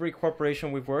 because every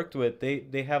corporation we've worked with,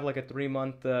 they have like a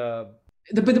 3-month. But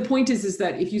the point is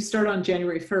that if you start on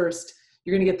January 1st,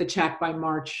 you're going to get the check by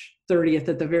March 30th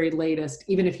at the very latest,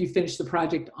 even if you finish the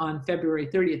project on February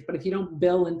 30th. But if you don't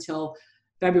bill until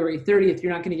February 30th,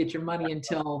 you're not going to get your money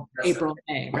until April,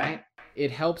 May, right?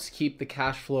 it helps keep the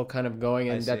cash flow kind of going,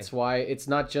 and I see. that's why it's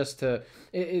not just to,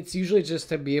 it's usually just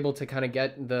to be able to kind of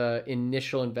get the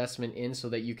initial investment in so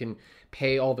that you can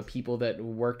pay all the people that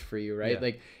worked for you, right? Yeah.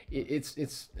 Like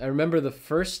it's I remember the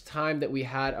first time that we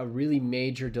had a really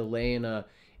major delay in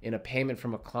a payment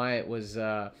from a client was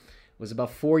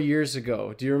about 4 years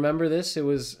ago. Do you remember this? It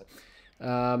was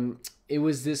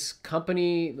this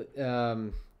company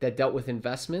that dealt with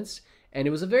investments, and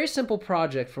it was a very simple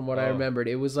project from what I remembered.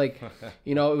 It was like,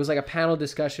 it was like a panel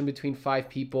discussion between 5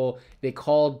 people. They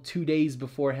called 2 days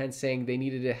beforehand saying they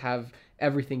needed to have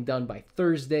everything done by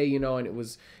Thursday, and it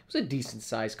was a decent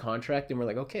sized contract, and we're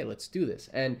like, okay, let's do this.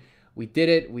 And we did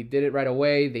it right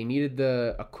away. They needed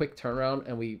a quick turnaround,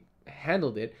 and we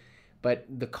handled it. But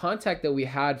the contact that we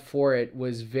had for it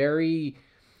was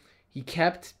he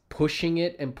kept pushing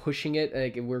it and pushing it.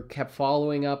 Like, we kept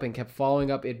following up and kept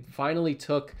following up. It finally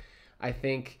took, I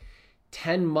think,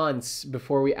 10 months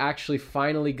before we actually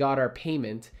finally got our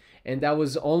payment. And that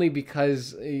was only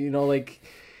because,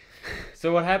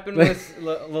 So what happened was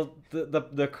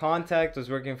the contact was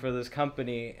working for this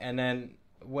company, and then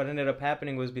what ended up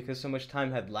happening was because so much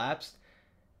time had lapsed,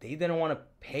 they didn't want to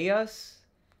pay us.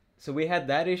 So we had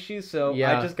that issue. So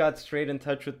Yeah. I just got straight in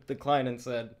touch with the client and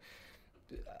said,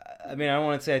 I mean, I don't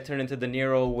want to say I turned into De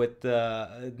Niro with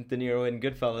De Niro in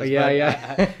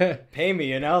Goodfellas. But pay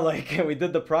me, like we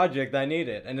did the project, I need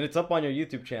it. And it's up on your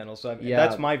YouTube channel. So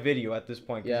that's my video at this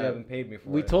point because you haven't paid me for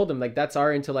it. We told them, like, that's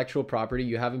our intellectual property.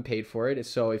 You haven't paid for it.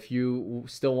 So if you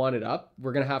still want it up,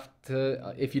 we're going to have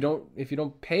to, if you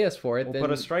don't pay us for it, we'll then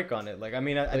put a strike on it. Like, I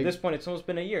mean, at this point, it's almost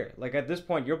been a year. Like, at this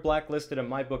point, you're blacklisted in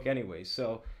my book anyway.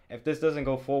 So if this doesn't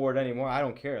go forward anymore, I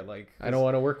don't care. Like, I don't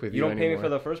want to work with you don't pay anymore. me for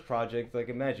the first project. Like,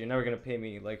 imagine you're never gonna pay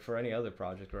me like for any other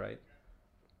project, right?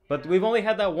 But we've only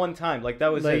had that one time. Like,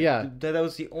 that was it. Yeah. That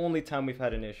was the only time we've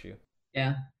had an issue.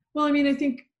 Yeah. Well, I mean, I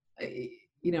think,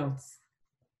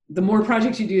 the more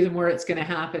projects you do, the more it's going to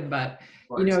happen. But,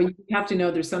 you have to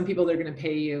know there's some people that are going to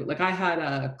pay you. Like, I had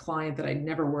a client that I'd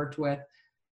never worked with,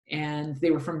 and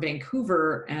they were from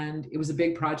Vancouver, and it was a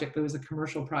big project. It was a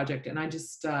commercial project. And I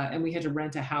just, and we had to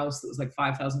rent a house that was like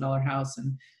 $5,000 house.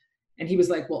 And he was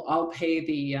like, well, I'll pay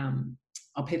the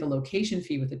location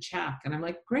fee with a check. And I'm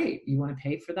like, great. You want to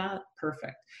pay for that?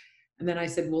 Perfect. And then I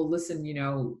said, well, listen,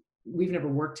 we've never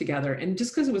worked together. And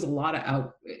just because it was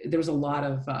there was a lot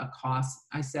of costs,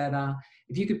 I said,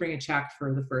 if you could bring a check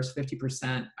for the first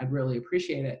 50%, I'd really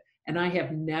appreciate it. And I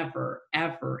have never,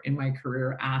 ever in my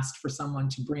career asked for someone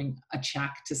to bring a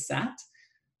check to set.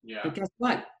 Yeah. But guess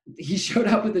what? He showed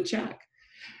up with a check.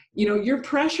 Your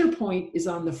pressure point is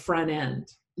on the front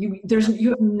end. You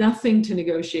have nothing to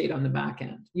negotiate on the back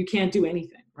end. You can't do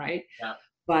anything, right? Yeah.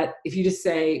 But if you just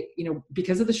say,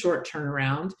 because of the short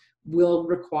turnaround, we'll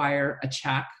require a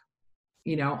check,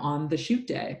 on the shoot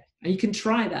day. And you can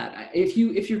try that if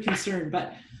you're concerned.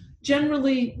 But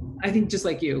generally, I think just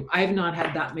like you, I have not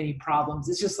had that many problems.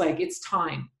 It's just like, it's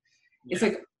time. Yeah. It's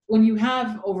like when you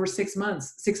have over 6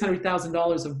 months,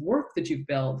 $600,000 of work that you've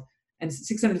billed, and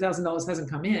 $600,000 hasn't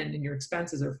come in, and your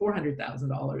expenses are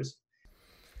 $400,000.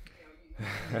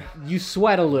 You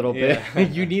sweat a little bit.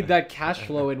 You need that cash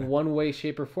flow in one way,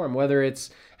 shape, or form, whether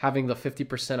it's having the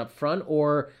 50% up front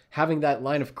or having that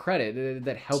line of credit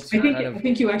that helps you. I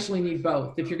think you actually need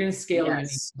both. If you're going to scale, you need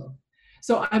both.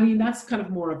 So, I mean, that's kind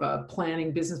of more of a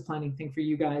business planning thing for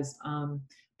you guys.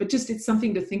 But just, it's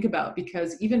something to think about,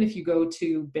 because even if you go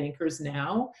to bankers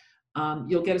now,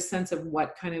 you'll get a sense of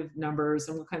what kind of numbers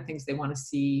and what kind of things they want to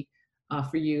see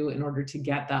for you in order to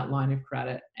get that line of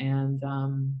credit. And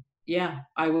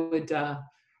I would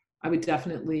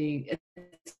definitely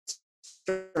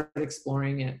start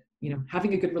exploring it.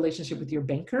 Having a good relationship with your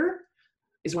banker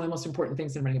is one of the most important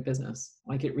things in running a business.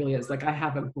 Like, it really is. Like, I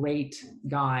have a great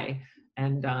guy,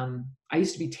 and I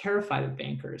used to be terrified of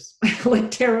bankers,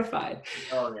 like terrified.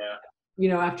 Oh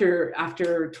yeah.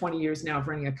 After 20 years now of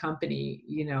running a company,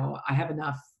 I have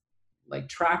enough like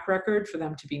track record for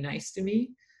them to be nice to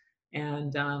me.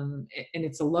 And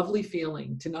it's a lovely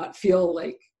feeling to not feel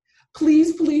like,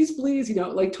 please, please, please,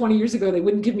 like 20 years ago, they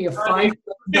wouldn't give me a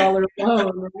 $5,000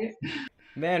 loan, right?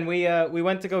 Man, we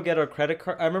went to go get our credit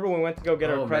card. I remember when we went to go get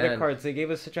our credit cards, they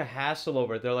gave us such a hassle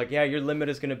over it. They're like, yeah, your limit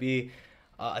is going to be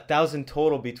 1,000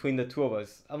 total between the two of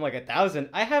us. I'm like, 1,000?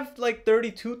 I have like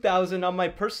 32,000 on my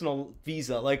personal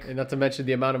Visa. Like, and not to mention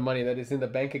the amount of money that is in the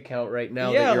bank account right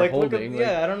now that you're holding.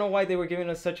 I don't know why they were giving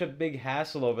us such a big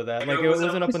hassle over that. Like, it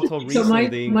wasn't up until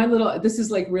recently. So my little, this is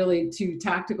like really too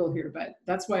tactical here, but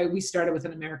that's why we started with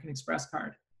an American Express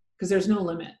card, because there's no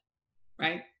limit,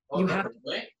 right?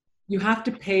 You have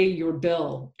to pay your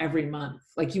bill every month.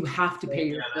 Like, you have to pay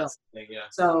your bill. Yeah.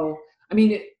 So, I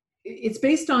mean, it's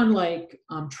based on like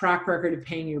track record of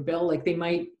paying your bill. Like they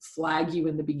might flag you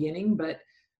in the beginning, but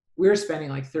we're spending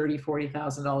like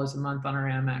 $30,000-$40,000 a month on our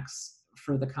Amex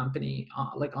for the company,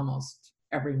 like almost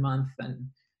every month. And,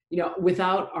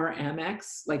 without our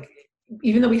Amex, like,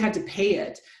 even though we had to pay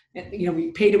it, and,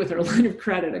 we paid it with our line of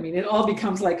credit. I mean, it all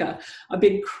becomes like a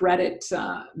big credit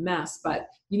mess, but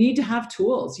you need to have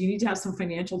tools. You need to have some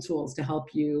financial tools to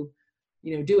help you,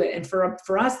 do it. And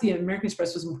for us, the American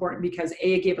Express was important because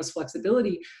A, it gave us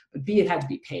flexibility, but B, it had to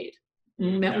be paid.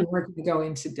 It meant we weren't going to go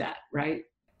into debt, right?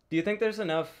 Do you think there's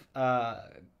enough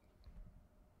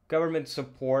government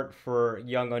support for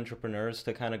young entrepreneurs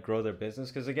to kind of grow their business?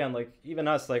 Because again, like even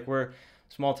us, like we're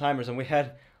small timers, and we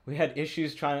had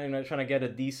issues trying to get a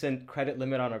decent credit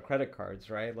limit on our credit cards,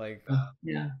 right? Like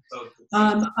yeah.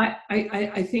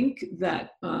 I think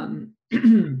that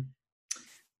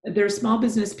there are small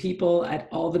business people at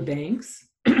all the banks.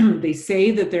 They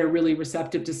say that they're really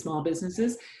receptive to small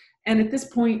businesses, and at this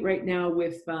point right now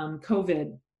with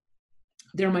COVID,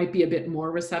 there might be a bit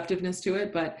more receptiveness to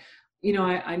it. But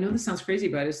I know this sounds crazy,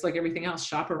 but it's like everything else.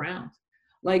 Shop around,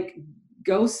 like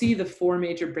go see the 4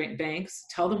 major banks.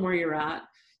 Tell them where you're at.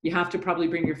 You have to probably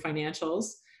bring your financials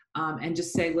and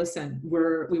just say, listen,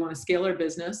 we want to scale our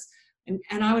business.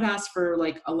 And I would ask for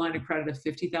like a line of credit of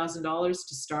 $50,000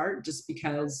 to start, just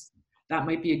because that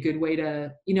might be a good way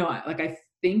to, I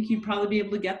think you'd probably be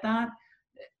able to get that.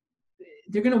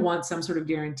 They're going to want some sort of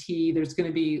guarantee. There's going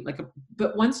to be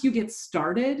but once you get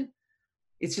started,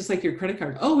 it's just like your credit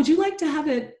card. Oh, would you like to have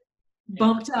it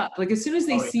bumped up? Like as soon as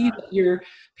they see that you're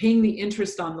paying the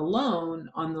interest on the loan,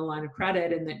 on the line of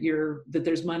credit, and that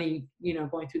there's money,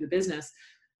 going through the business,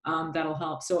 that'll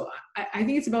help. So I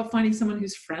think it's about finding someone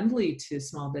who's friendly to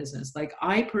small business. Like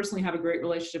I personally have a great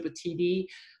relationship with TD,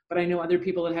 but I know other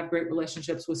people that have great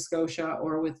relationships with Scotia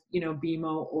or with,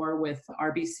 BMO or with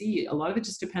RBC. A lot of it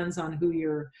just depends on who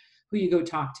you go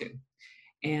talk to.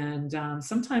 And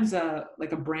sometimes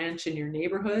like a branch in your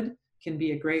neighborhood can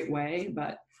be a great way,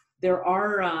 but there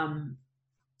are,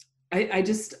 I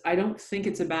don't think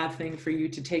it's a bad thing for you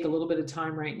to take a little bit of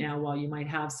time right now while you might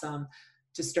have some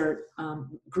to start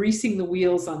greasing the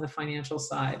wheels on the financial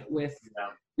side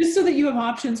just so that you have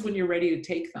options when you're ready to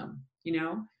take them,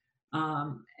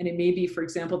 and it may be, for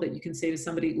example, that you can say to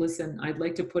somebody, listen, I'd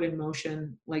like to put in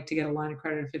motion, like to get a line of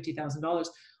credit of $50,000,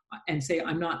 and say,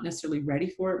 I'm not necessarily ready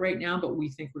for it right now, but we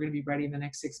think we're going to be ready in the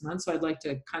next 6 months. So I'd like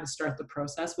to kind of start the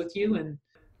process with you. And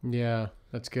yeah,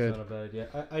 that's good. Not a bad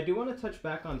idea. I do want to touch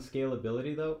back on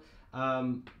scalability though.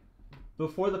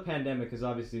 Before the pandemic, because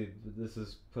obviously this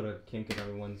has put a kink in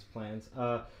everyone's plans.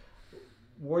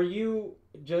 Were you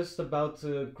just about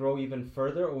to grow even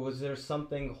further, or was there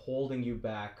something holding you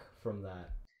back from that?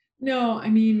 No, I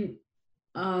mean,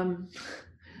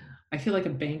 I feel like a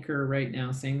banker right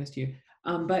now saying this to you.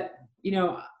 But,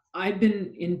 I've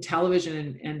been in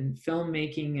television and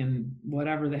filmmaking and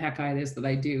whatever the heck it is that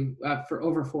I do for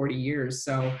over 40 years.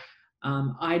 So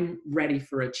I'm ready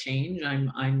for a change.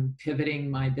 I'm pivoting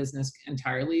my business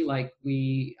entirely. Like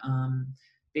we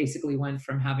basically went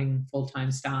from having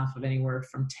full-time staff of anywhere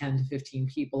from 10 to 15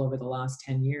 people over the last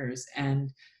 10 years.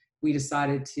 And we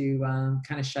decided to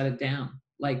kind of shut it down,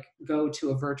 like go to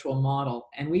a virtual model.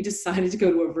 And we decided to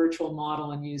go to a virtual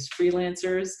model and use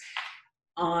freelancers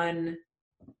on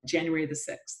January the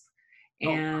 6th.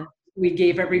 And we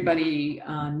gave everybody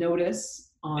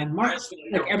notice on March.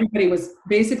 Like everybody was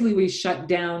basically, we shut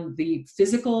down the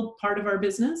physical part of our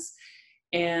business.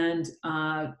 And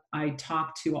I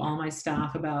talked to all my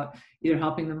staff about either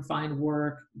helping them find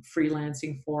work,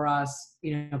 freelancing for us,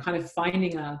 kind of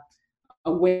finding a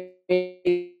way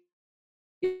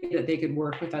that they could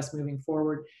work with us moving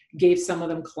forward. Gave some of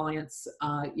them clients,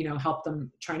 trying to help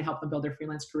them build their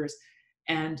freelance careers.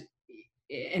 And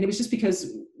it was just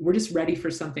because we're just ready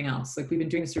for something else. Like we've been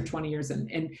doing this for 20 years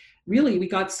and really we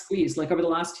got squeezed. Like over the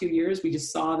last 2 years, we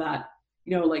just saw that,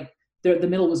 like the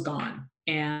middle was gone.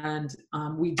 And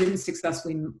we didn't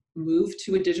successfully move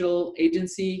to a digital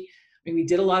agency. I mean, we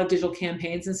did a lot of digital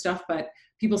campaigns and stuff, but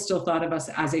people still thought of us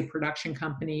as a production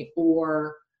company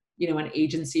or, an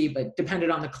agency, but depended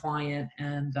on the client.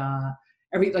 And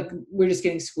we're just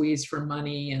getting squeezed for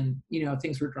money and,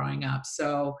 things were drying up.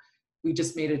 So we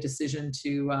just made a decision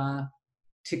to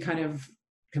kind of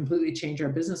completely change our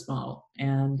business model.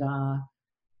 And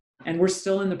we're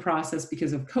still in the process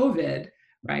because of COVID,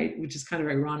 right? Which is kind of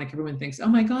ironic. Everyone thinks, oh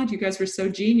my God, you guys were so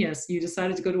genius. You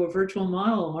decided to go to a virtual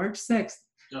model March 6th.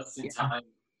 Just in time.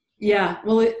 Yeah.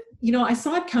 Well, I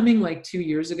saw it coming like 2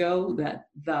 years ago that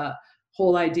the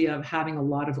whole idea of having a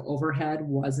lot of overhead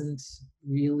wasn't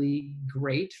really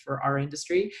great for our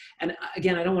industry. And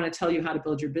again, I don't want to tell you how to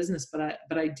build your business, but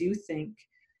I do think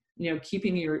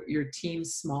keeping your team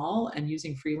small and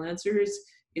using freelancers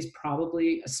is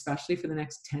probably, especially for the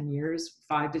next 10 years,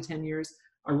 5 to 10 years,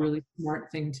 a really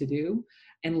smart thing to do.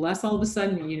 Unless all of a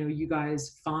sudden, you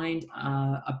guys find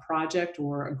a project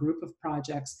or a group of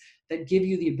projects that give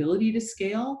you the ability to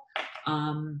scale.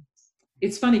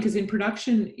 It's funny because in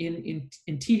production, in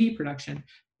TV production,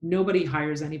 nobody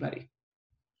hires anybody.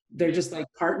 They're just like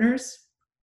partners,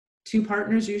 2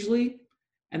 partners usually,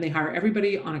 and they hire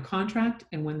everybody on a contract.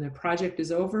 And when the project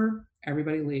is over,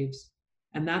 everybody leaves.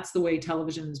 And that's the way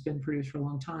television has been produced for a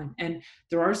long time. And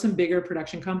there are some bigger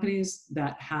production companies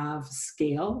that have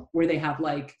scale where they have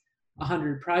like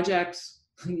 100 projects,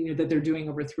 that they're doing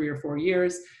over 3 or 4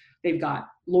 years. They've got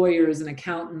lawyers and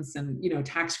accountants and,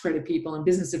 tax credit people and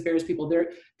business affairs people.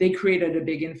 They created a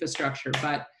big infrastructure.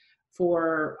 But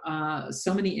for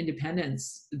so many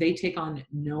independents, they take on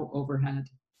no overhead,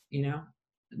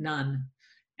 none.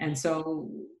 And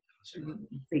so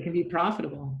they can be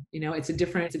profitable. It's a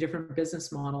different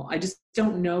business model. I just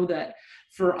don't know that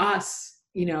for us,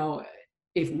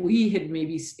 if we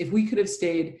could have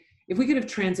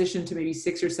transitioned to maybe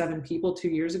 6 or 7 people 2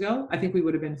 years ago, I think we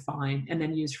would have been fine, and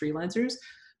then used freelancers.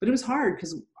 But it was hard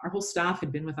because our whole staff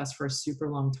had been with us for a super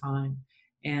long time.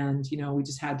 And, we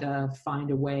just had to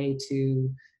find a way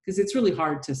because it's really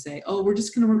hard to say, oh, we're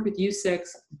just going to work with you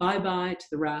 6, bye-bye to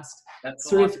the rest.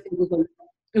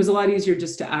 It was a lot easier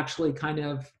just to actually kind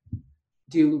of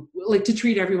to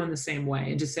treat everyone the same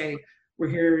way and just say, we're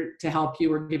here to help you.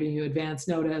 We're giving you advance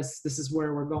notice. This is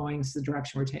where we're going. This is the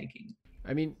direction we're taking.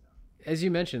 I mean, as you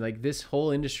mentioned, like this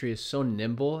whole industry is so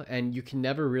nimble and you can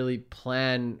never really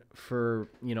plan for,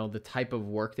 the type of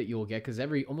work that you will get because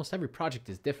almost every project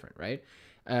is different, right?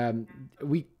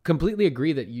 We completely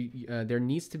agree that there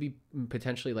needs to be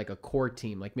potentially like a core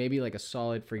team, like maybe like a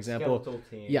solid, for example,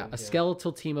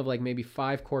 skeletal team of like maybe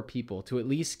 5 core people to at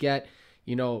least get,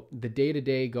 the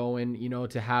day-to-day going,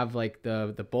 to have like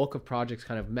the bulk of projects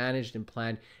kind of managed and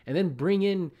planned, and then bring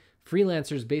in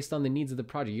freelancers based on the needs of the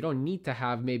project. You don't need to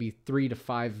have maybe 3 to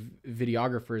 5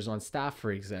 videographers on staff,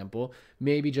 for example,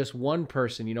 maybe just one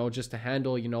person, just to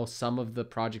handle, some of the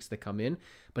projects that come in.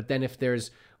 But then if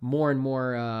there's more and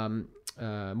more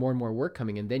work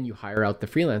coming in, then you hire out the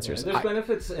freelancers. There's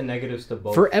benefits and negatives to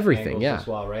both for everything, as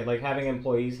well, right? Like having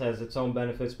employees has its own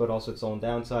benefits, but also its own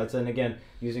downsides. And again,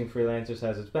 using freelancers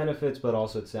has its benefits, but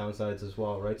also its downsides as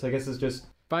well, right? So I guess it's just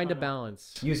find a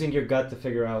balance. Using your gut to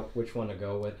figure out which one to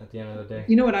go with at the end of the day.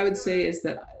 What I would say is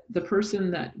that the person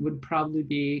that would probably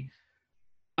be,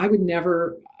 I had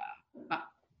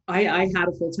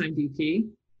a full-time VP,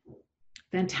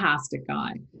 fantastic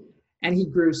guy. And he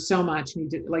grew so much. And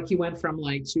he went from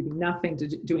like shooting nothing to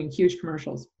doing huge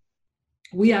commercials.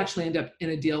 We actually ended up in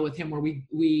a deal with him where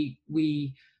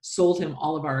we sold him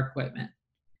all of our equipment.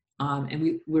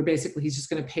 And we're basically, he's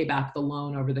just going to pay back the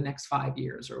loan over the next 5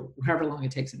 years or however long it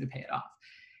takes him to pay it off.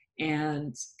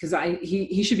 And because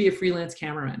he should be a freelance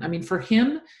cameraman. I mean, for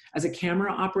him as a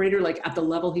camera operator, like at the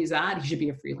level he's at, he should be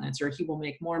a freelancer. He will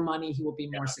make more money. He will be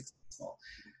more successful.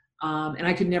 And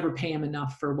I could never pay him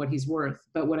enough for what he's worth.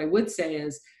 But what I would say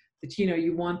is that,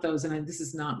 you want those, and this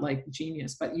is not like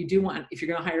genius, but you do want, if you're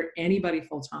going to hire anybody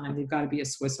full time, they've got to be a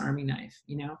Swiss Army knife,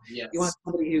 Yes. You want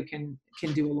somebody who can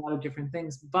do a lot of different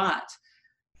things. But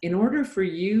in order for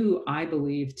you, I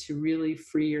believe, to really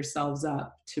free yourselves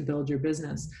up to build your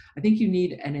business, I think you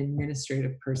need an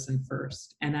administrative person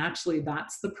first. And actually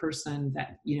that's the person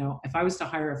that, if I was to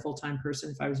hire a full-time person,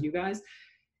 if I was you guys,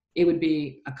 it would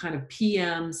be a kind of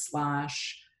PM / PA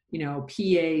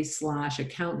 /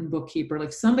 accountant, bookkeeper,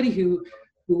 like somebody who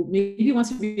maybe wants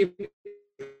to be a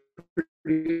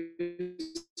producer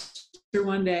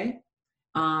one day,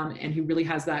 and who really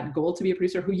has that goal to be a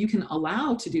producer, who you can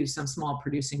allow to do some small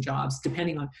producing jobs,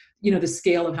 depending on, the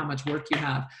scale of how much work you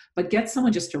have, but get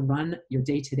someone just to run your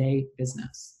day-to-day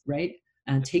business, right?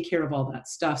 And take care of all that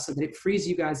stuff so that it frees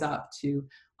you guys up to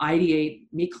ideate,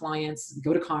 meet clients,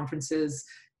 go to conferences,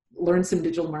 learn some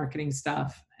digital marketing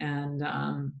stuff. And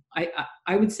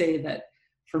I would say that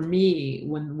for me,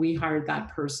 when we hired that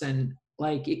person,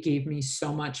 like it gave me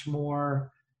so much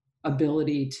more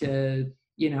ability to,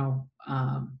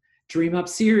 dream up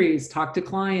series, talk to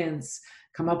clients,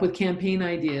 come up with campaign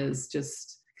ideas,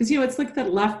 just because, it's like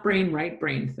that left brain, right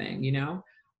brain thing,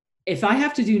 if I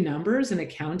have to do numbers and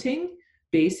accounting,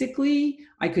 basically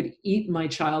I could eat my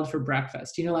child for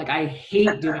breakfast. I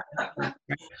hate doing that.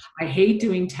 I hate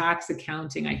doing tax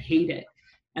accounting. I hate it.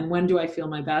 And when do I feel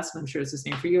my best? I'm sure it's the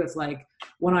same for you. It's like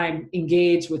when I'm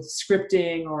engaged with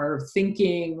scripting or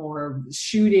thinking or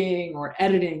shooting or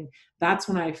editing, that's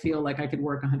when I feel like I could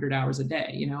work 100 hours a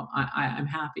day. I'm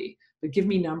happy. But give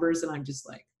me numbers and I'm just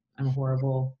like, I'm a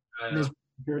horrible, miserable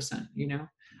person, you know.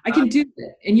 I can do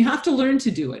it, and you have to learn to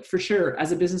do it for sure.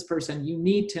 As a business person, you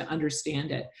need to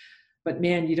understand it, but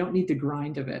man, you don't need the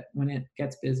grind of it when it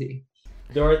gets busy.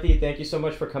 Dorothy, thank you so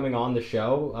much for coming on the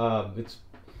show. It's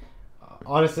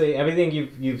honestly everything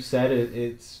you've said.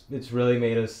 It's really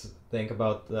made us think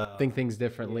about think things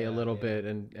differently a little bit,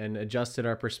 and adjusted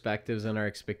our perspectives and our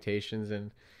expectations, and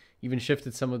even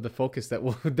shifted some of the focus that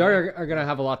we'll are going to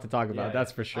have a lot to talk about.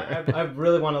 That's for sure. I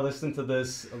really want to listen to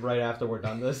this right after we're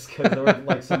done this, because there were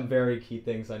like some very key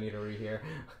things I need to rehear.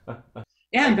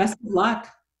 Yeah, and best of luck.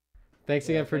 Thanks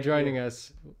again for joining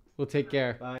us. We'll take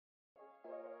care. Bye.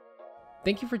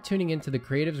 Thank you for tuning into the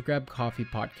Creatives Grab Coffee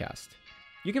podcast.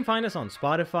 You can find us on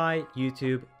Spotify,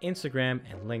 YouTube, Instagram,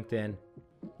 and LinkedIn.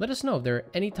 Let us know if there are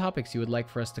any topics you would like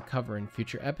for us to cover in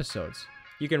future episodes.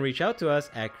 You can reach out to us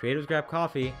at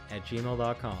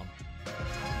creativesgrabcoffee@gmail.com.